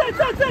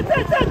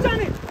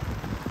Johnny.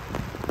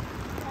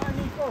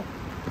 Nico.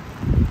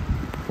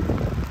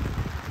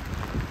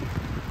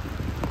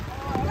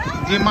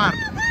 Димар.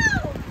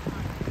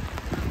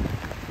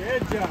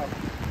 Good job.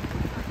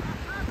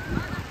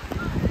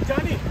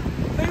 Johnny,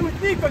 stay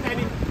with Nico,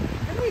 Daddy.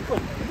 Nico.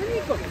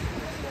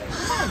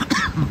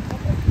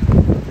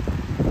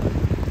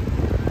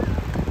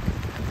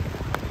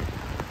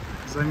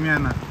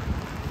 Замена.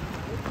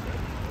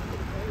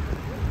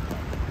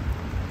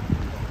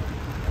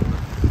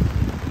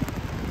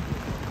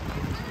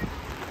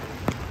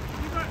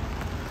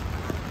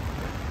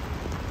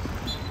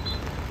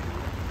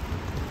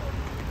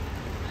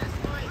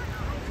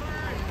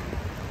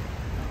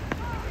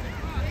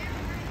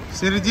 В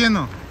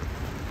середину.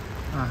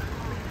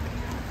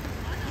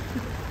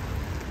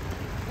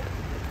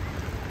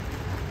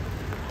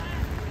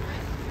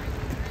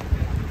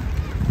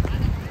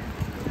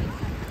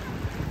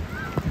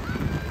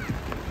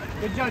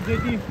 Good job,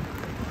 JD.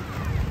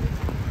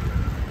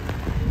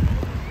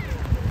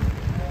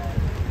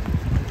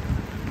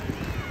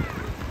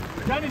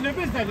 Johnny,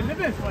 libis there,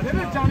 libis,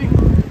 Johnny.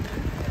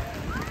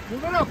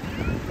 Move it up.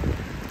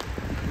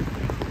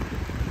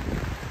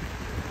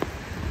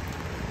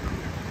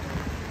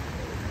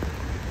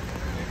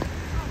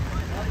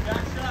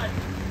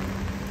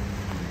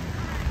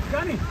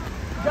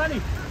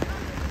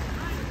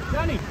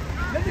 Johnny,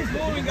 libis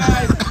moving,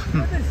 guys.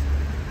 Libis,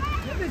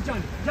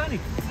 Johnny,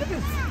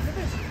 libis.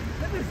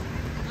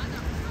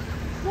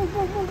 Move.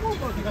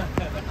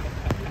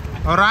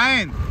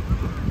 Orion,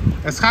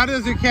 as hard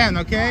as you can,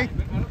 okay?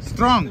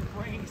 Strong. It's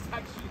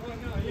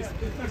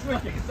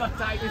not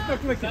tied.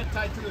 It's not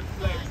tied to the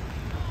legs.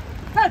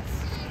 Heads.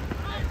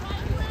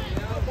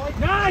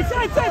 Nice,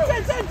 heads. Johnny.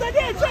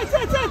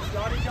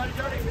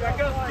 Back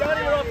up.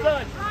 Johnny, you're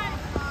offside.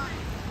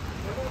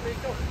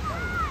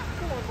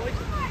 Come on, Mike.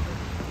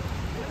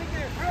 Let me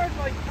get hard,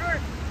 Mike.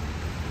 Hard.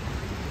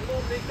 Come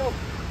on, Nico.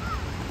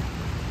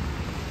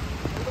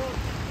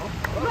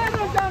 Come on,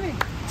 Johnny.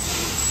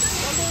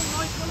 Come on,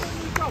 Mike. Come on,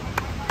 Nico.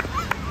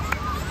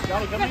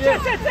 Johnny, come here.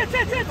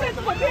 Sit.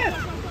 Come on, yes.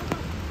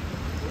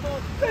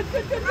 Good.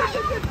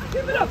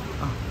 Give it up.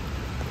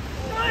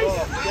 Nice.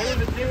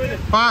 Get with it.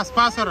 Pass,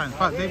 Orion.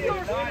 Pass.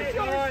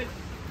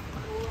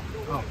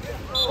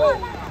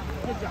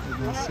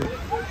 Nice.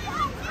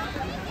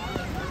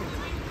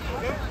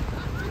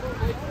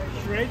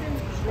 Shredding.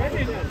 Get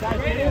in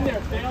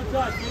there. Stay on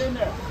top. Get in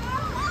there.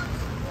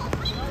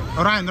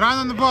 Orion, run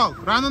on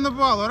the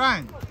ball,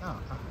 Orion.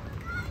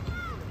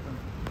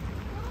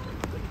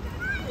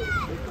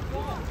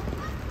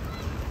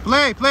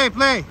 Play.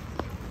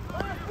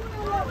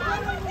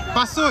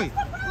 Пасуй.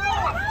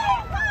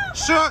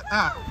 Shot.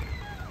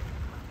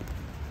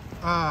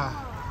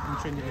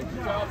 Ничего не видно.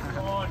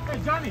 Hey,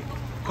 Johnny.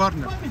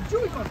 Corner.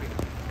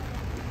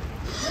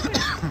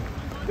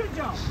 Good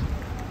job.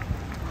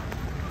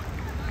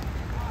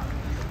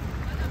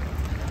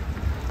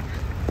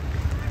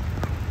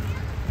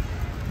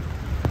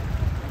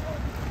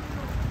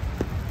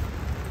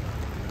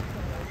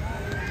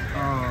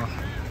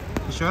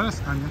 Еще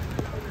раз? Нет.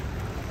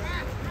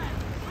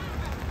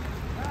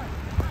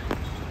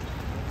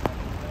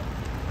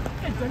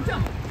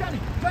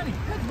 Johnny,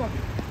 heads Bobby.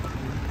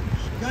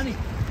 Johnny.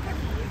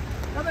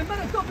 Now then,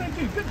 man, stop and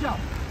good job.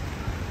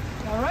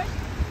 All right?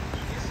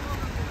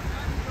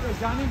 Hey,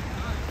 Johnny.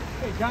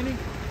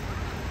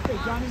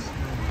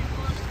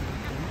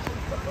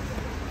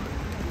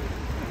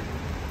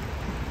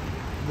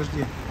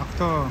 Подожди, а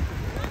кто?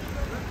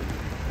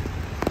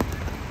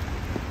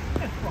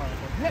 Head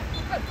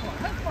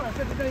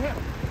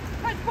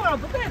far,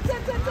 but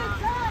sit.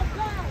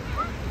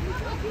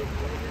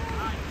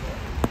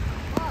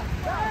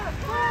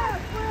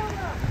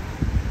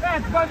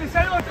 That's Bobby,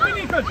 say what we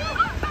need to.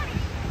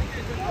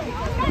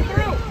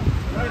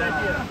 Right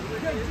idea.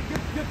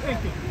 Good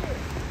thinking.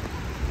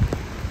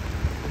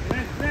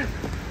 Next.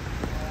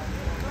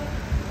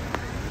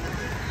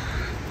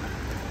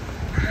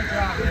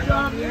 Good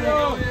job,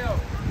 Leo.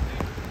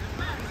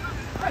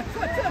 Set.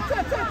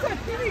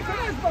 Nico,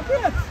 yes, Bobby,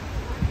 yes.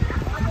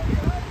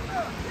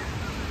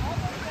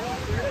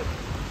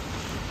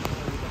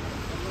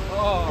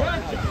 Oh.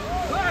 Good job.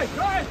 Right.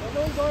 Come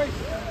on, boys.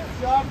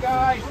 Good job,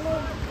 guys.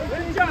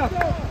 Good job.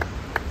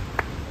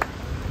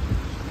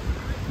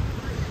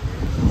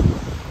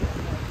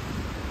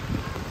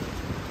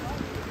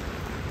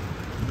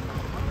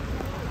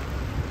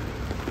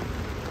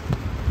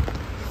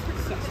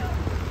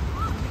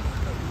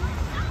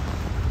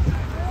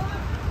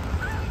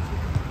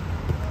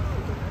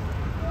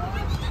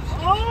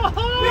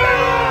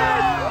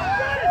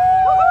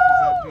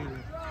 Забили.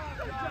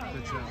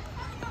 Good job.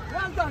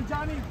 Well done,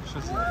 Johnny.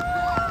 Сейчас.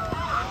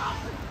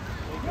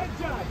 Good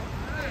job.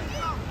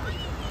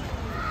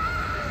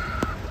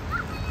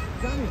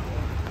 Johnny.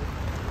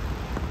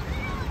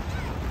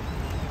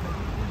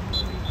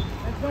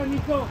 Let's go,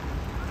 Nico.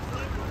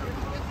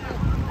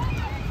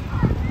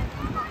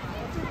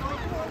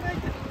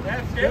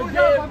 Yes, Good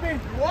job, Bobby.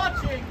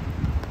 Watching.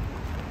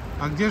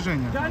 А где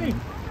Женя? Johnny.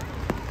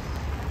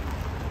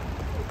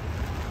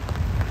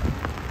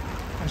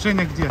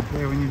 Женя где? Я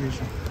его не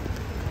вижу.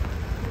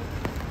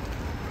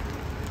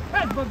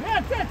 Head, Bobby.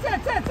 Head,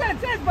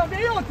 Bobby.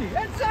 Aiuti.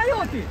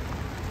 Aiuti.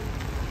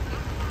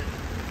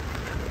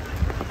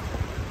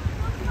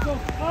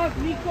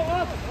 Nico,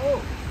 up.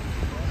 Oh.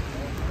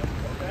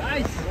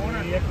 Nice.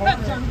 Head,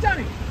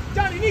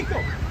 Johnny, Nico.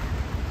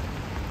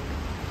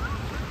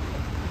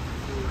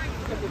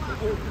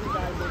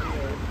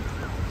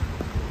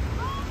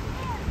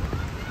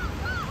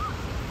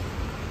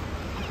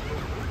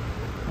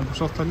 Он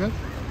пошел в туалет?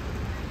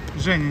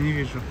 Женя, не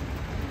вижу.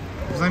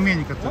 В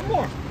замене который. One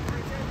more.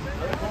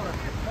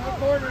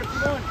 Corner,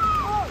 come on.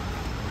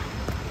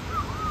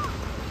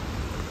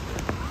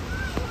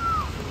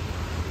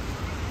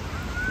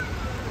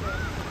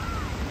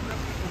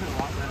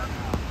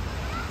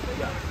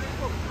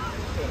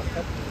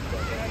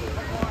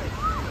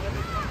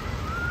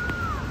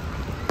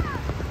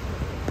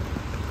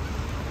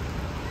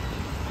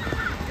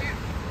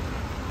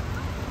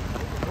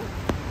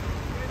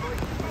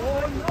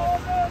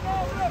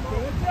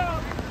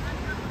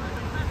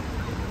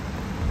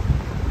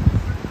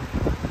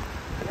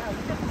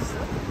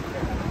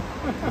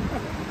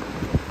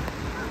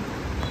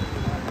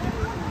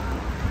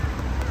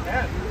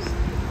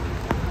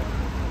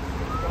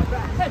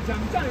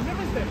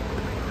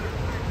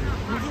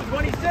 do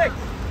 26.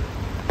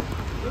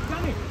 Look,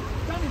 Johnny,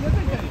 look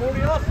at that.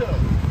 40 also.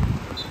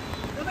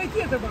 Давай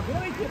театр, бабу,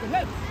 давай театр.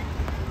 Head.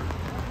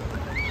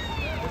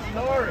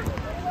 Snorri.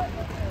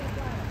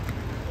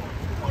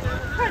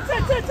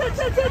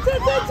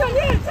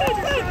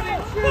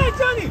 Hey,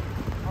 Johnny!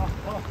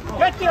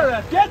 Get there,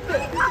 Ed, get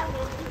there!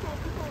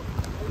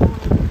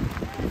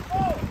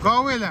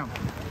 Go, William.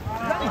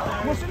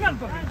 Musulman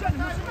puppy, Johnny,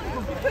 Musulman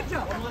puppy. Good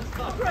job.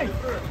 Great.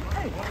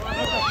 Hey.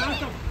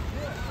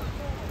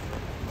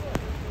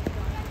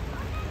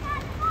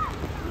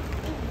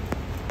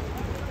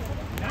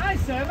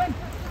 Nice, Evan.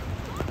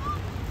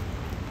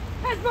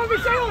 Head, Bobby,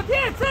 say on.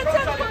 Yes, yes.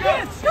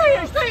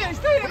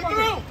 Stay here, Bobby.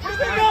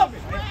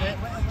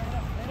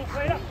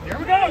 Here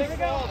we go.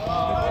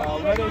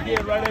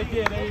 Right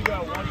idea. There you go.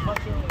 One punch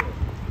earlier.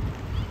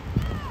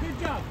 Good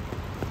job.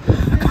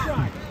 Good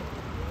try.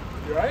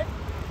 You right?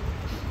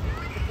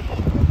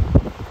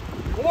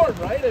 You're warm,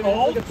 right? I mean,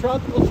 it's like a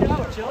tropical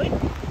shower. Chilly?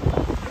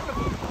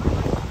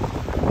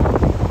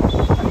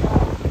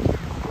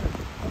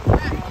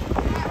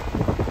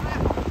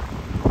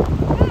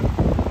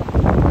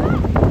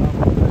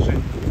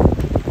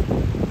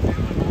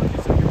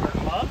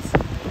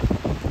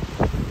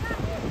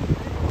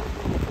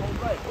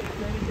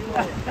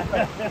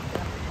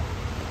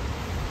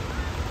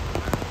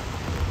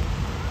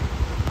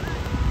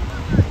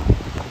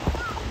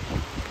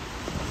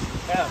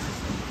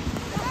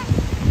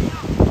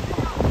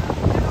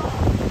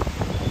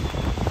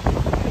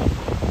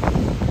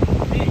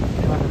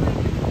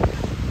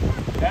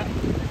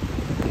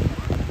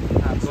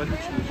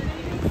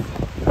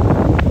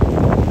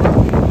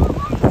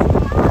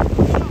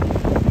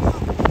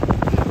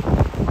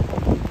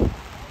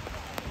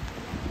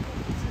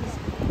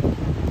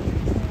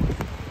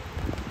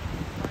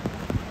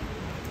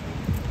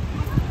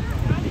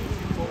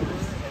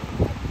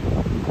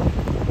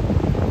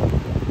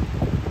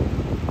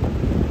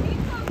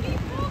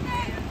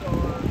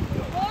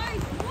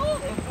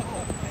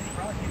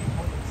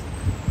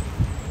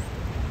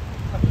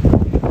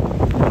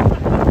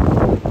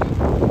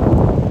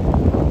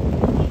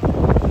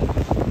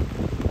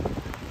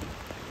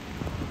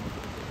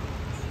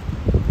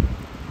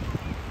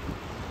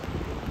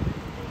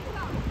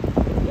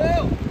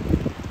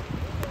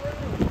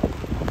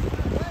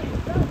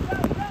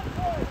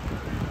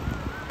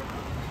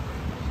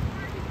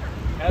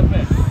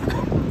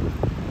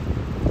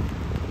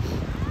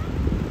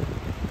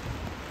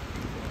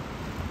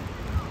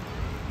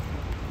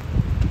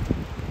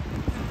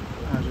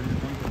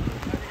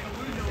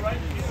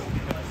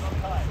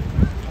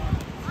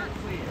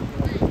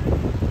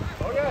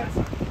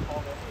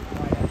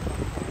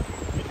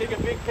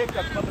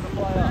 Pickup coming to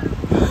fly up.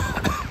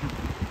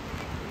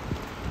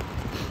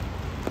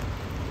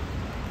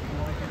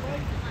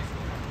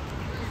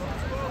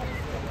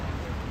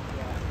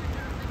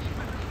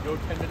 Go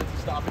 10 minutes of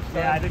stoppage time.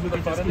 Yeah, I think we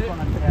can just keep on.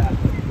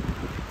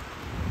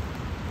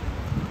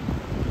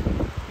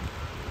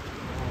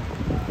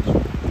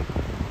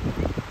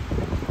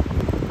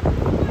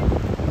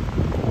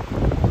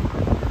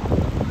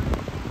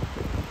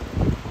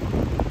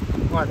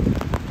 What?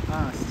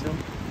 Ah, still.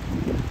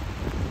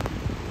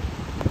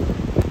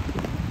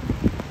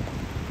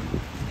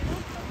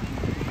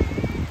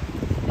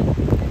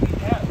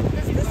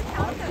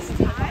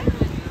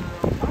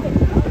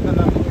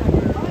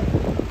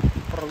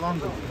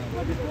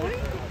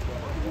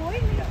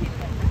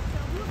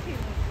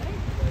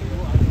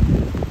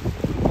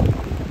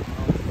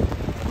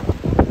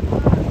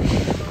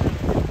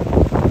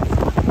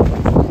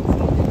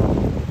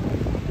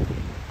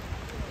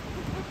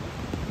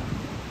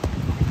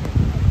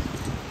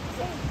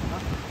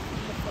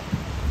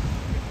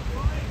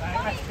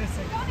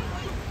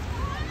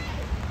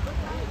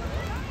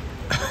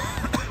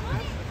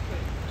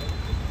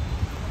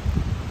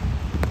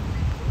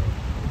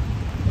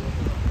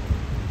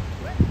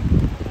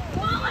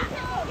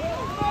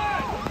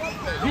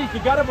 You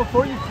got it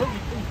before you took it.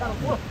 You got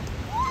to look.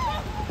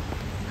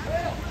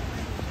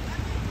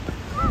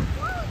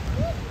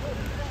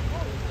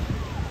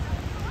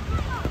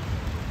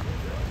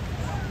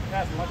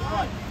 Yes, much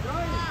fun.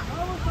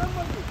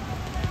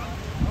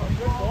 Oh,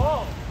 good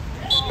ball.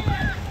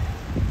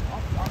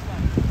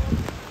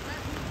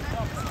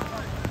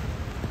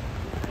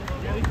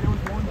 Yeah, there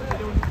was one.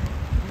 There was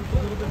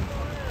a little bit.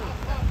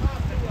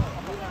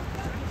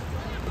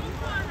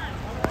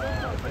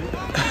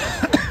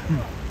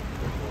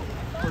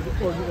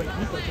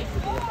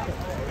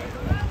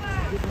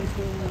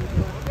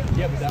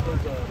 Yeah, but that was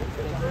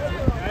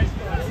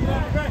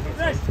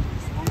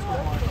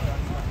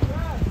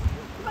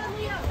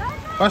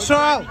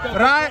Пошел!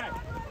 Рай!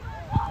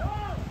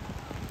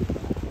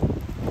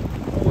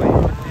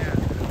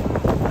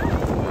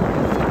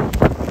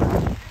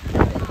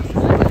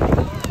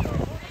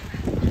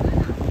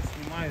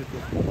 Снимаю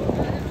тут.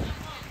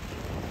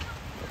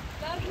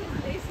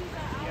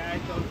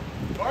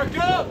 Mark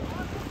up!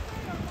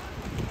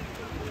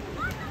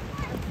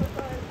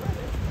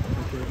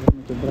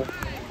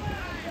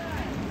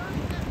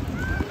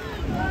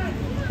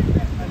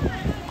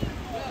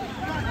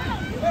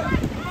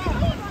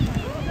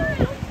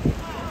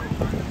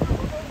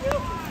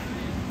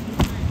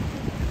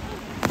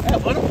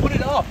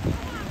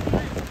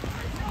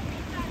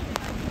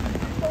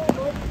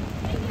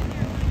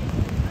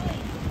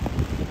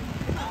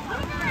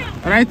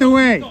 Right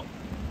away.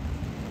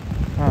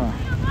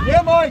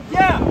 Yeah, Mike,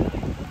 yeah.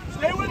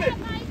 Stay with it.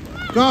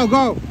 Go,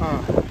 go.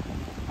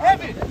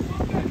 Evan,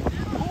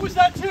 who was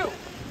that to?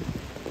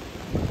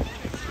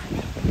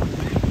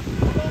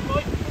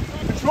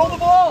 Control the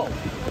ball.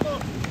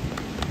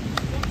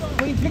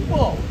 Clean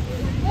kickball.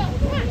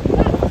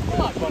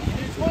 Come on, buddy. You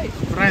did it twice.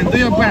 Brian, do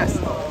your best.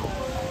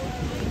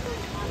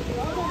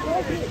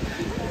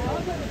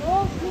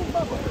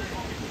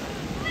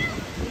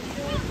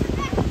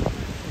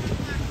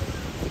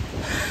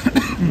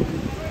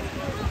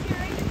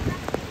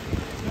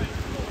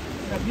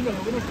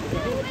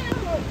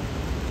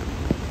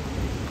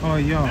 Oh,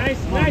 yo. Nice,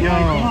 Oh, nice. yo.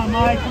 Come on,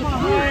 Mike. Come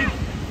on, Mike.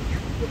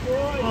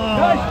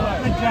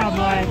 Oh, good job,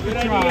 Mike.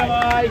 Good try.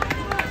 Mike.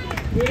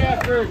 Good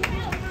effort.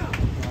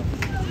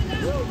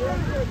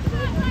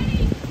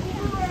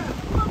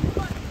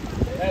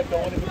 Hey,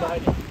 don't want to be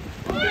behind you.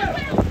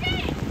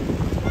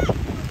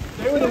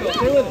 Stay with it,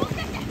 stay with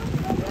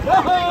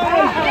it.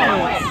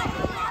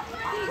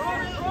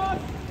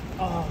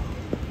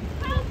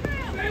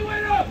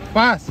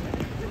 Pass.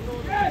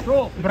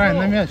 Control. Brian,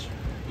 на мяч.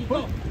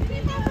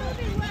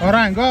 All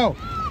right, go.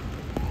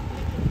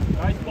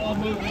 Nice ball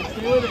movement,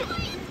 stay with it.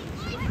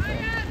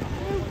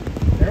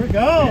 There we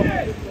go.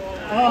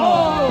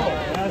 Oh,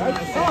 That's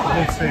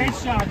Good great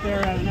save. shot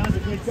there, Evan. That was a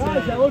good Guys,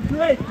 that save. looked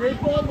great.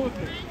 Great ball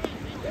movement.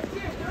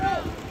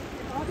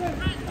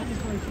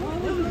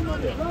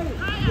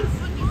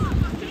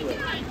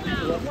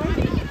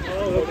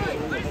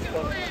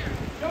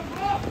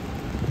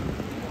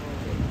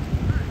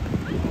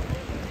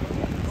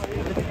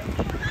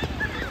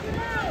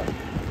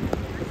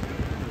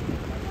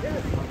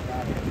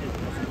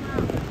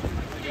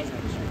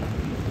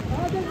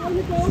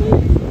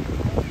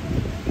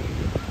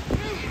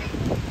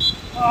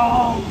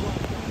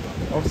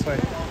 Offside.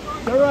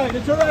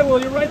 It's all right,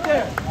 Will. You're right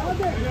there.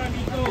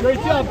 Great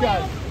job,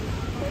 guys.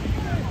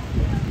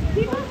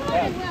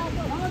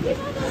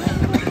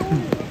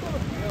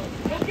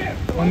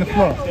 On the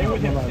floor. Stay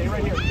with him. Stay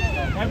right here.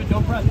 Evan,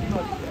 don't press too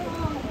much.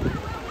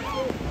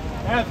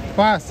 Evan.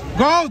 Pass.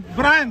 Go,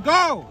 Brian,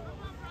 go.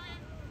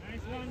 Nice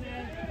one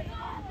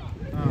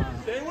there.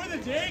 Stay with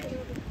it, Jake.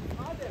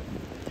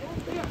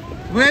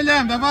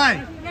 William,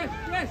 давай. Yes,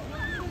 yes.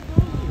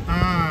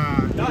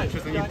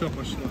 Что-то не то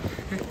пошло.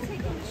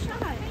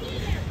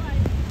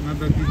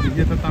 Надо бить,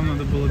 где-то там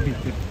надо было бить.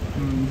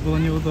 Было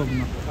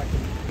неудобно.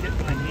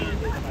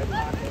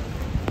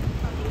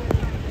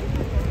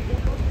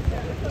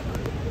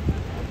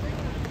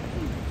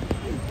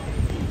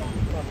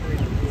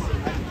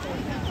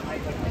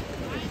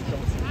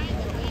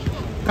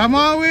 Come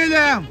on,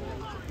 William!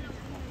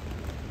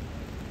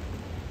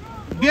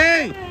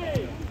 Бей!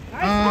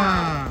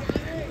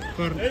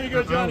 There you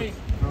go, Johnny.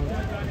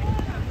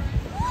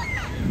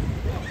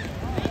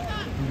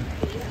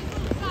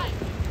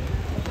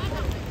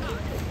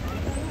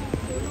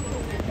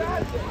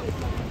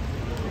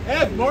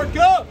 Ev, mark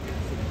up.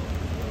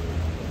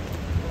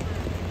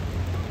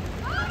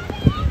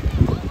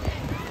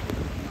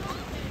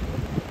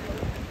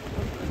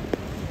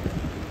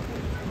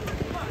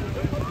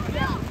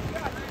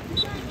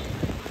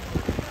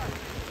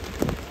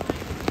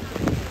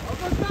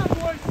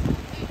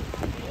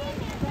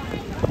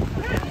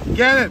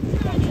 Get it!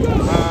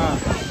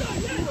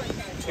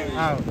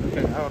 Out.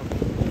 Okay, out.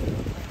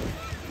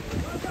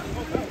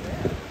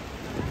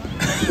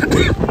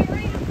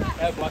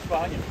 Ev, watch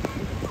behind you.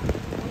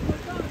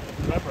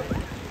 Remember,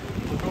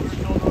 look over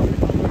your shoulder.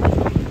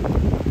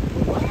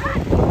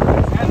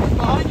 Ev, it's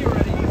behind you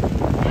already.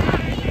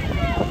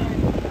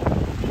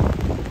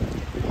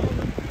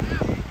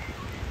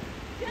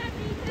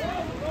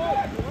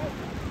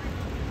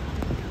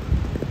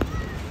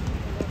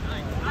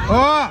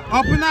 Oh,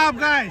 open up,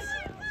 guys!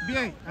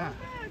 Бей!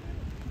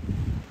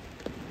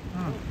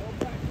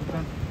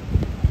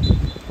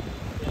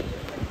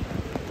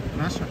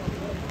 Наша?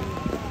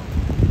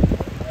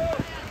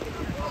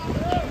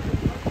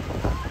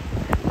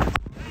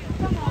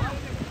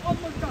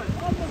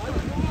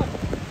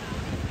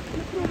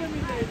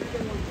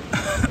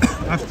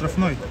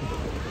 Штрафной.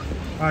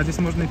 Здесь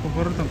можно и по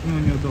воротам, но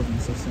неудобно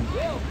совсем.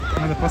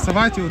 Надо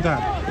пасовать и удар.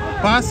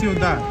 Пас и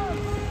удар.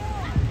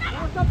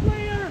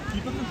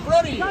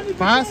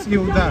 Пас и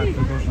удар ты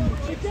должен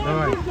быть.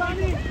 Давай.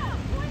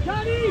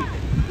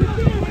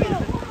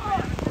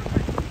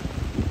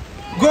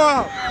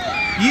 Гол!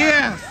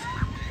 Yes!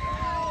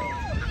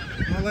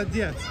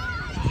 Молодец!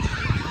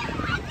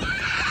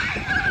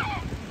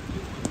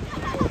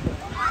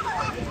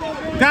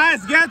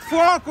 Guys, get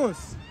focus!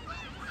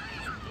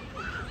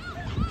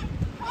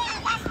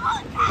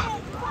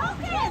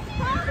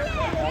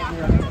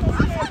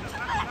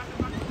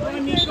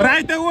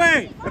 Right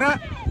away!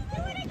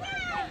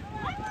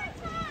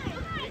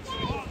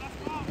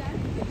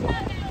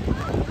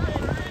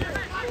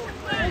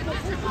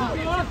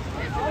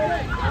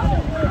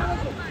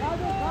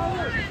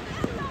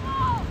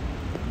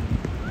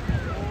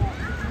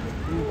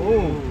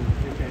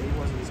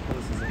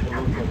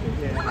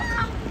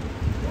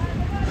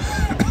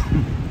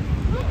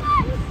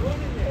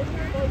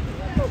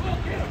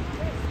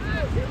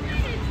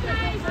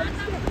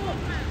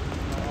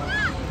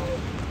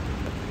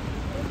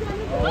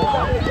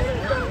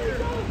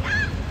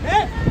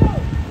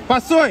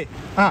 Пасуй!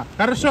 А,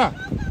 хорошо.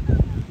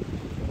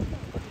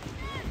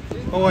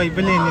 Ой,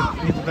 блин,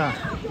 не туда.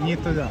 Не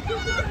туда.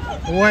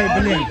 Ой,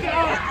 блин.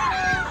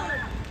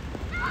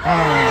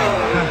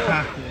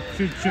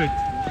 Чуть-чуть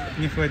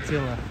не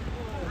хватило.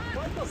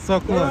 So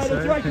close,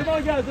 That's right. right? Come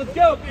on, guys. Let's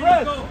go.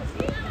 Press.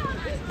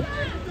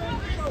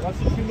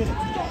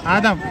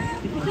 Adam.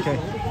 Okay.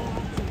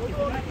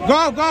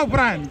 Go,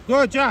 Brian.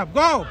 Good job.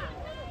 Go.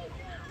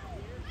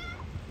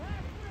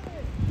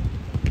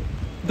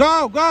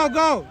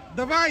 Go.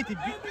 Давайте.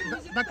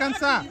 До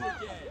конца.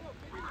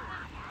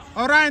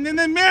 All right, in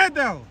the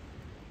middle.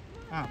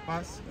 А,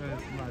 пас.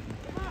 Ладно.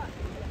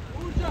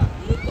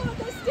 Nico,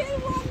 just stay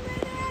 1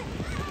 minute.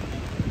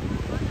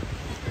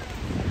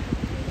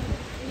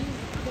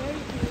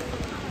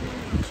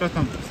 Что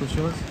там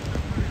случилось?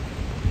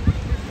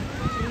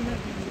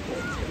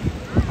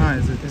 А,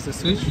 is it a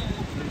switch?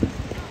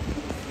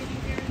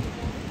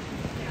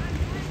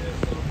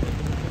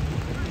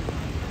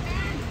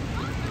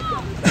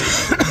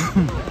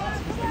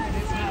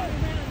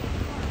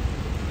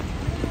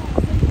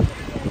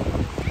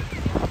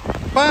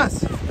 Пас!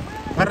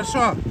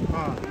 Хорошо!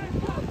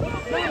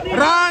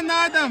 Ран,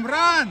 Адам,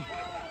 ран!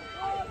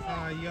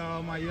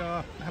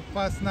 Ё-моё,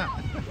 опасно!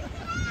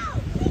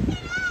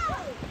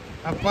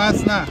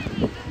 Опасно!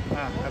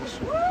 А,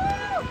 хорошо.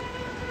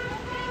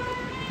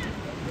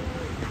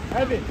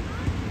 Heavy.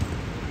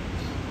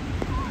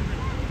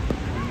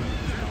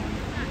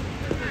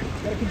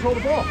 Gotta control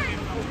the ball.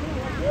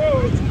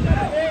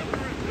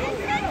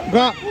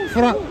 Go,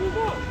 front.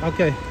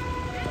 Окей.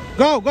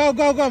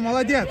 Go,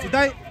 молодец.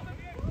 Дай.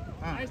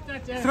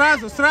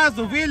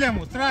 Сразу,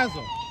 Вильяму,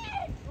 сразу.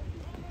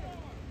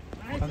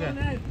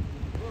 Okay.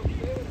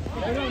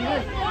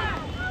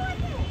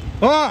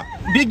 О,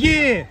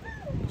 беги!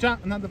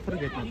 Надо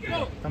прыгать.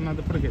 Там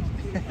надо прыгать.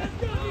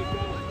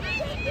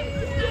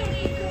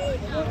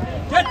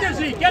 Get there,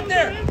 Z. Get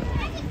there.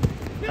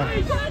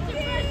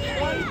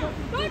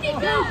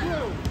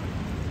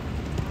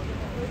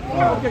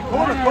 Okay,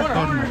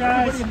 corner,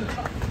 guys.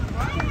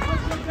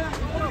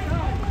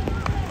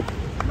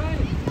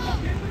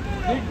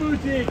 Big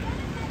booty.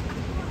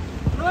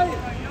 Right.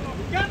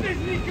 You got this,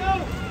 Nico.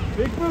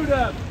 Big boot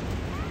up.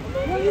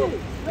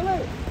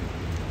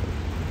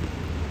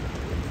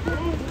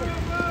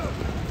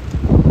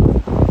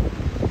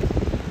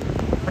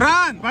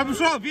 Ран,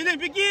 побежал, Вильям,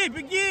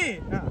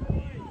 беги!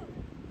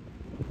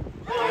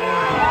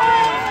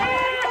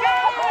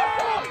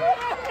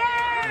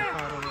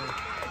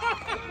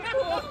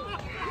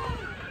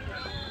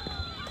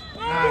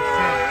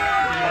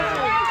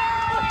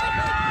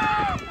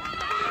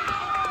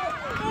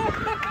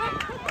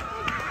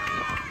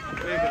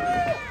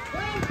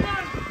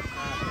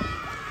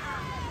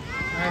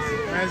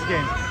 Nice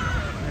game.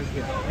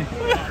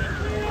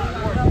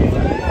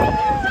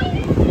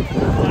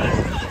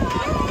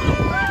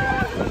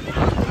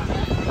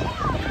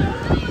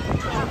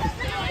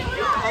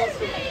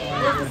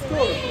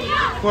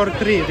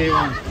 4-3 they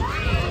won.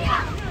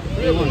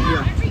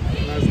 Yeah.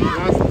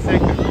 Last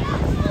second.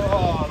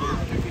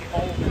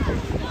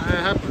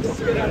 Happens.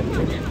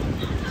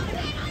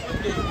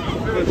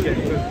 Good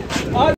game.